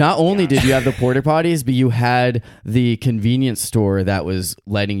gamer move. not only did you have the porta potties, but you had the convenience store that was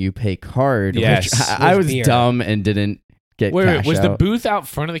letting you pay card. Yes. Which I was beer. dumb and didn't get Where cash was the out. booth out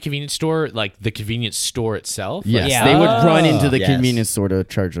front of the convenience store, like the convenience store itself? Yes, Yeah. they would run into the Yes. convenience store to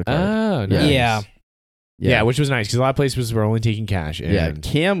charge the card. Oh, nice. Yeah. Yeah, which was nice because a lot of places were only taking cash. And Yeah,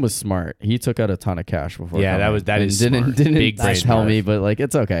 Cam was smart. He took out a ton of cash before. Yeah, coming. that And is didn't smart. didn't Big brain tell move. me, but like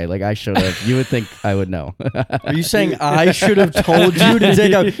it's okay. Like I should have. You would think I would know. Are you saying I should have told you to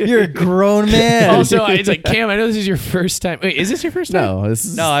take out? You're a grown man. Also, it's like, Cam, I know this is your first time. Wait, is this your first time? No, this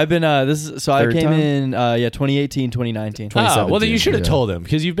is No, I've been I Third came time? in 2018, 2019. Oh, well, then you 2017, should have yeah. told him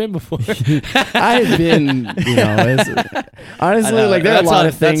because you've been before. I had been, honestly, know, like there are a that's lot on-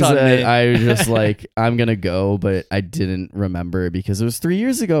 of things that's on that me. I was just like, I'm gonna go, but I didn't remember because it was 3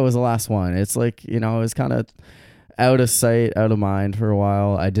 years ago was the last one. It's like, it was kind of out of sight, out of mind for a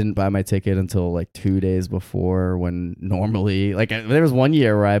while. I didn't buy my ticket until like 2 days before, when normally, like there was one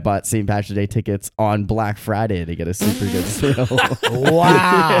year where I bought St. Patrick's Day tickets on Black Friday to get a super good sale.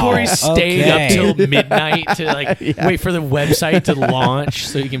 Wow. Corey stayed Okay. up till midnight to like Yeah. wait for the website to launch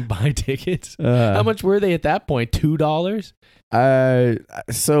so you can buy tickets. How much were they at that point? $2?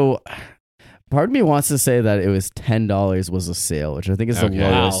 So part of me wants to say that it was $10 was a sale, which I think is the Okay.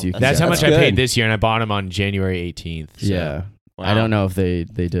 lowest Wow. you can That's get. how much That's I paid good. this year, and I bought them on January 18th. so- Yeah. Wow. I don't know if they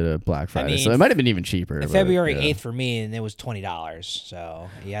did a Black Friday, mean, so it might have been even cheaper. but, February yeah. 8th for me, and it was $20. So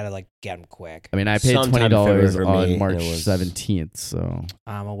you had to like get them quick. I mean, I paid Sometime $20 February for on me, March and it was- 17th, so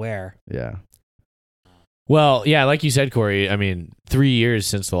I'm aware. yeah. Well, yeah, like you said, Corey, I mean, 3 years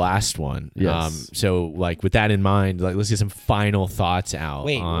since the last one. Yes. So, like, with that in mind, like, let's get some final thoughts out.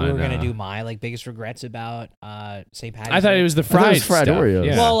 Wait, on, we were gonna do my like biggest regrets about St. Patrick's I thought Day? it was the thought it fried, was fried stuff. Oreos.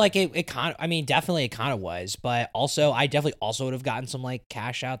 Yeah. Well, like it kind of. I mean, definitely it kind of was, but also I definitely also would have gotten some like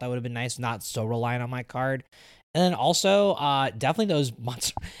cash out. That would have been nice, not so reliant on my card. And then also, definitely those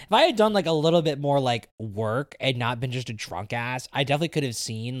months. If I had done like a little bit more like work and not been just a drunk ass, I definitely could have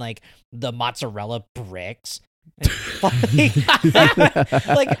seen like the mozzarella bricks.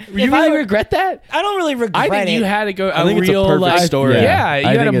 like, you really regret that? I don't really regret I think it. you had to go I a think it's a real perfect like, story. Yeah, you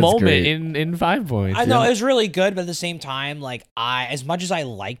I had a think it's moment great. in 5 points. I know it was really good, but at the same time, like as much as I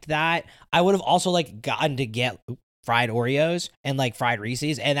liked that, I would have also like gotten to get fried Oreos and like fried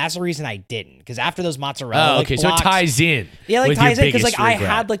Reese's, and that's the reason I didn't. Because after those mozzarella, Oh, like, okay, so it blocks- ties in. yeah, like with your ties in because like biggest I regret.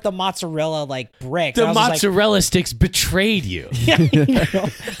 had like the mozzarella like bricks. The and I was just, mozzarella sticks betrayed you. like,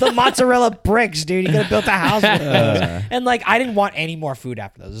 the mozzarella bricks, dude. You could have built a house with those. And like I didn't want any more food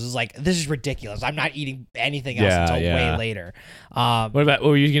after those. This is like this is ridiculous. I'm not eating anything else Yeah, until yeah. way later. What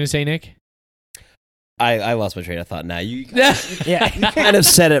were you gonna say, Nick? I lost my train of thought now. You Yeah. kind of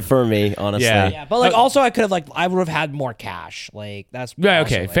said it for me, honestly. Yeah. Yeah, but like also I could have like I would have had more cash. Like that's Right.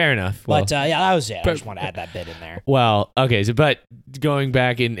 also, Okay. like- Fair enough. Well, But yeah, that was it. I but- just want to add that bit in there. Well, okay, so but going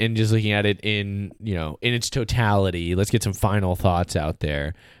back and just looking at it in in its totality, let's get some final thoughts out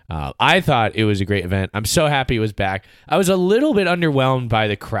there. I thought it was a great event. I'm so happy it was back. I was a little bit underwhelmed by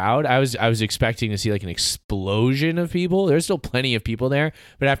the crowd. I was expecting to see like an explosion of people. There's still plenty of people there,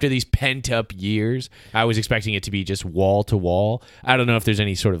 but after these pent up years, I was expecting it to be just wall to wall. I don't know if there's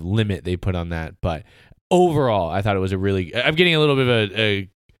any sort of limit they put on that, but overall, I thought it was a really. I'm getting a little bit of a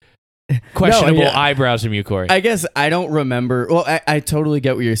questionable yeah. eyebrows from you, Corey. I guess I don't remember. Well, I totally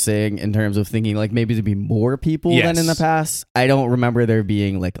get what you're saying in terms of thinking like maybe there'd be more people Yes. than in the past. I don't remember there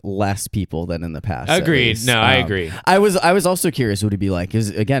being like less people than in the past. at Agreed. least. No, I agree. I was also curious what it'd be like because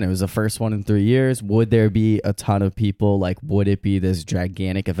again, it was the first one in 3 years. Would there be a ton of people? Like, would it be this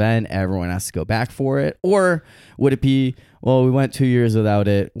gigantic event? Everyone has to go back for it, or would it be? Well, we went 2 years without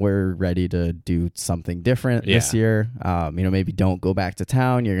it. We're ready to do something different this year. Maybe don't go back to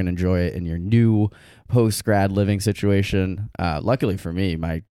town. You're gonna enjoy it in your new post-grad living situation. Luckily for me,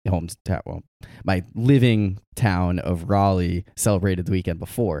 my my living town of Raleigh celebrated the weekend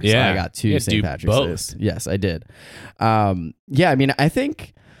before, so I got two St. Patrick's Days. Yes, I did. I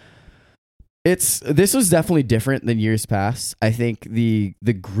think this was definitely different than years past. I think the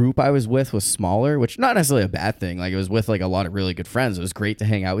group I was with was smaller, which not necessarily a bad thing. Like, it was with like a lot of really good friends. It was great to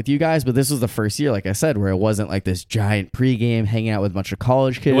hang out with you guys, but this was the first year, like I said, where it wasn't like this giant pregame hanging out with a bunch of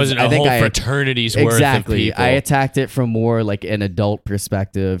college kids. It wasn't a whole fraternity's worth of people. I attacked it from more like an adult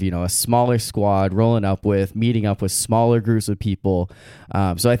perspective, a smaller squad, rolling up with, meeting up with smaller groups of people.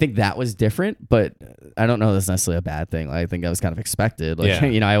 So I think that was different, but I don't know that's necessarily a bad thing. I think that was kind of expected.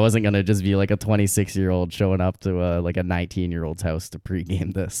 I wasn't going to just be like a 26-year-old showing up to a 19-year-old's house to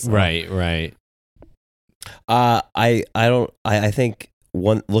pregame this. So. Right. I think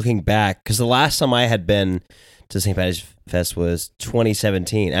looking back, because the last time I had been to St. Patrick's Fest was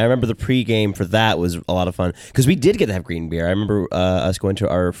 2017. I remember the pregame for that was a lot of fun because we did get to have green beer. I remember us going to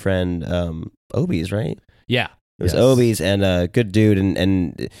our friend Obi's, right? Yeah. It was Obi's and a good dude,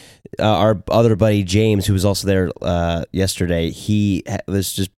 and our other buddy James, who was also there yesterday. He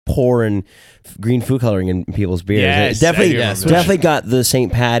was just pouring green food coloring in people's beers. Yes, definitely got the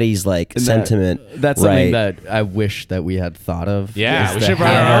St. Patty's sentiment. That's something that I wish that we had thought of. Yeah, we should have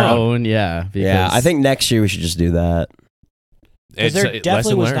brought our own. Yeah, I think next year we should just do that. Because there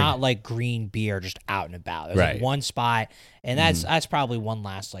definitely was not like green beer just out and about. There was like one spot, and that's probably one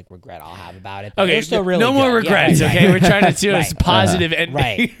last regret I'll have about it. But okay, still really no more regrets. Okay, we're trying to do a positive ending.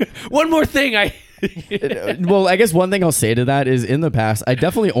 Right. One more thing, well, I guess one thing I'll say to that is in the past, I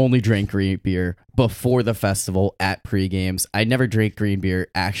definitely only drank green beer before the festival at pre-games. I never drank green beer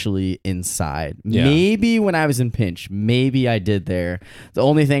actually inside. Yeah. Maybe when I was in Pinch, maybe I did there. The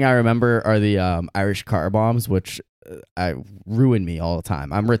only thing I remember are the Irish car bombs, which I ruin me all the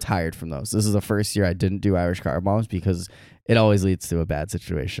time. I'm retired from those. This is the first year I didn't do Irish car bombs because it always leads to a bad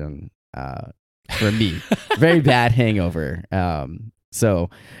situation for me. Very bad hangover. But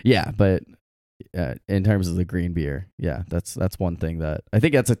in terms of the green beer, that's one thing that I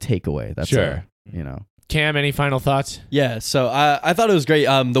think that's a takeaway. That's sure. Cam, any final thoughts? Yeah, so I thought it was great.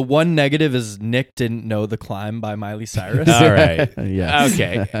 The one negative is Nick didn't know The Climb by Miley Cyrus. All right. Yes.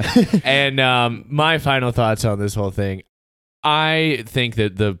 Okay. And my final thoughts on this whole thing, I think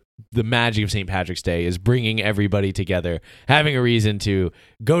that the magic of St. Patrick's Day is bringing everybody together, having a reason to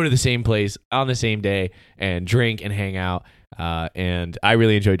go to the same place on the same day and drink and hang out. And I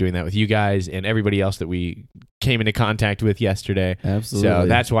really enjoyed doing that with you guys and everybody else that we came into contact with yesterday. Absolutely. So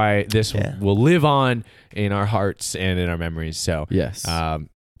that's why this will live on in our hearts and in our memories. So yes.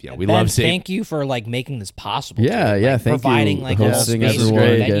 We love seeing. Thank you for making this possible. Yeah, dude. Thank providing you. Hosting everyone,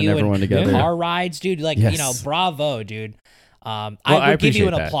 getting everyone together. Car rides, dude. Bravo, dude. I would give you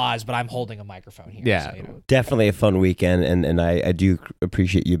an applause, but I'm holding a microphone here. Yeah, so, definitely a fun weekend, and I do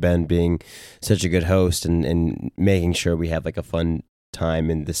appreciate you, Ben, being such a good host and making sure we have a fun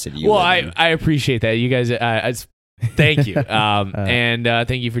time in the city. I appreciate that, you guys. Thank you, and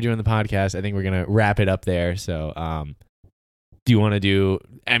thank you for doing the podcast. I think we're gonna wrap it up there. So, do you want to do?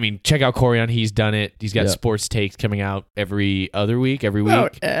 I mean, check out Corey on He's Done It. He's got sports takes coming out every other week, every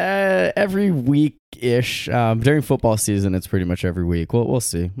week. Every week-ish. During football season, it's pretty much every week. We'll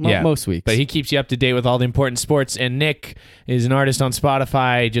see. Most weeks. But he keeps you up to date with all the important sports. And Nick is an artist on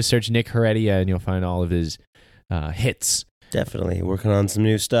Spotify. Just search Nick Heredia and you'll find all of his hits. Definitely working on some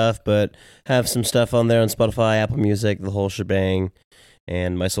new stuff, but have some stuff on there on Spotify, Apple Music, the whole shebang.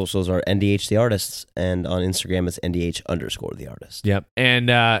 And my socials are NDH the Artists, and on Instagram it's NDH_the Artist. Yep. And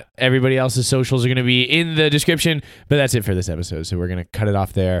everybody else's socials are going to be in the description. But that's it for this episode. So we're going to cut it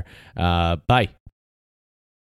off there. Bye.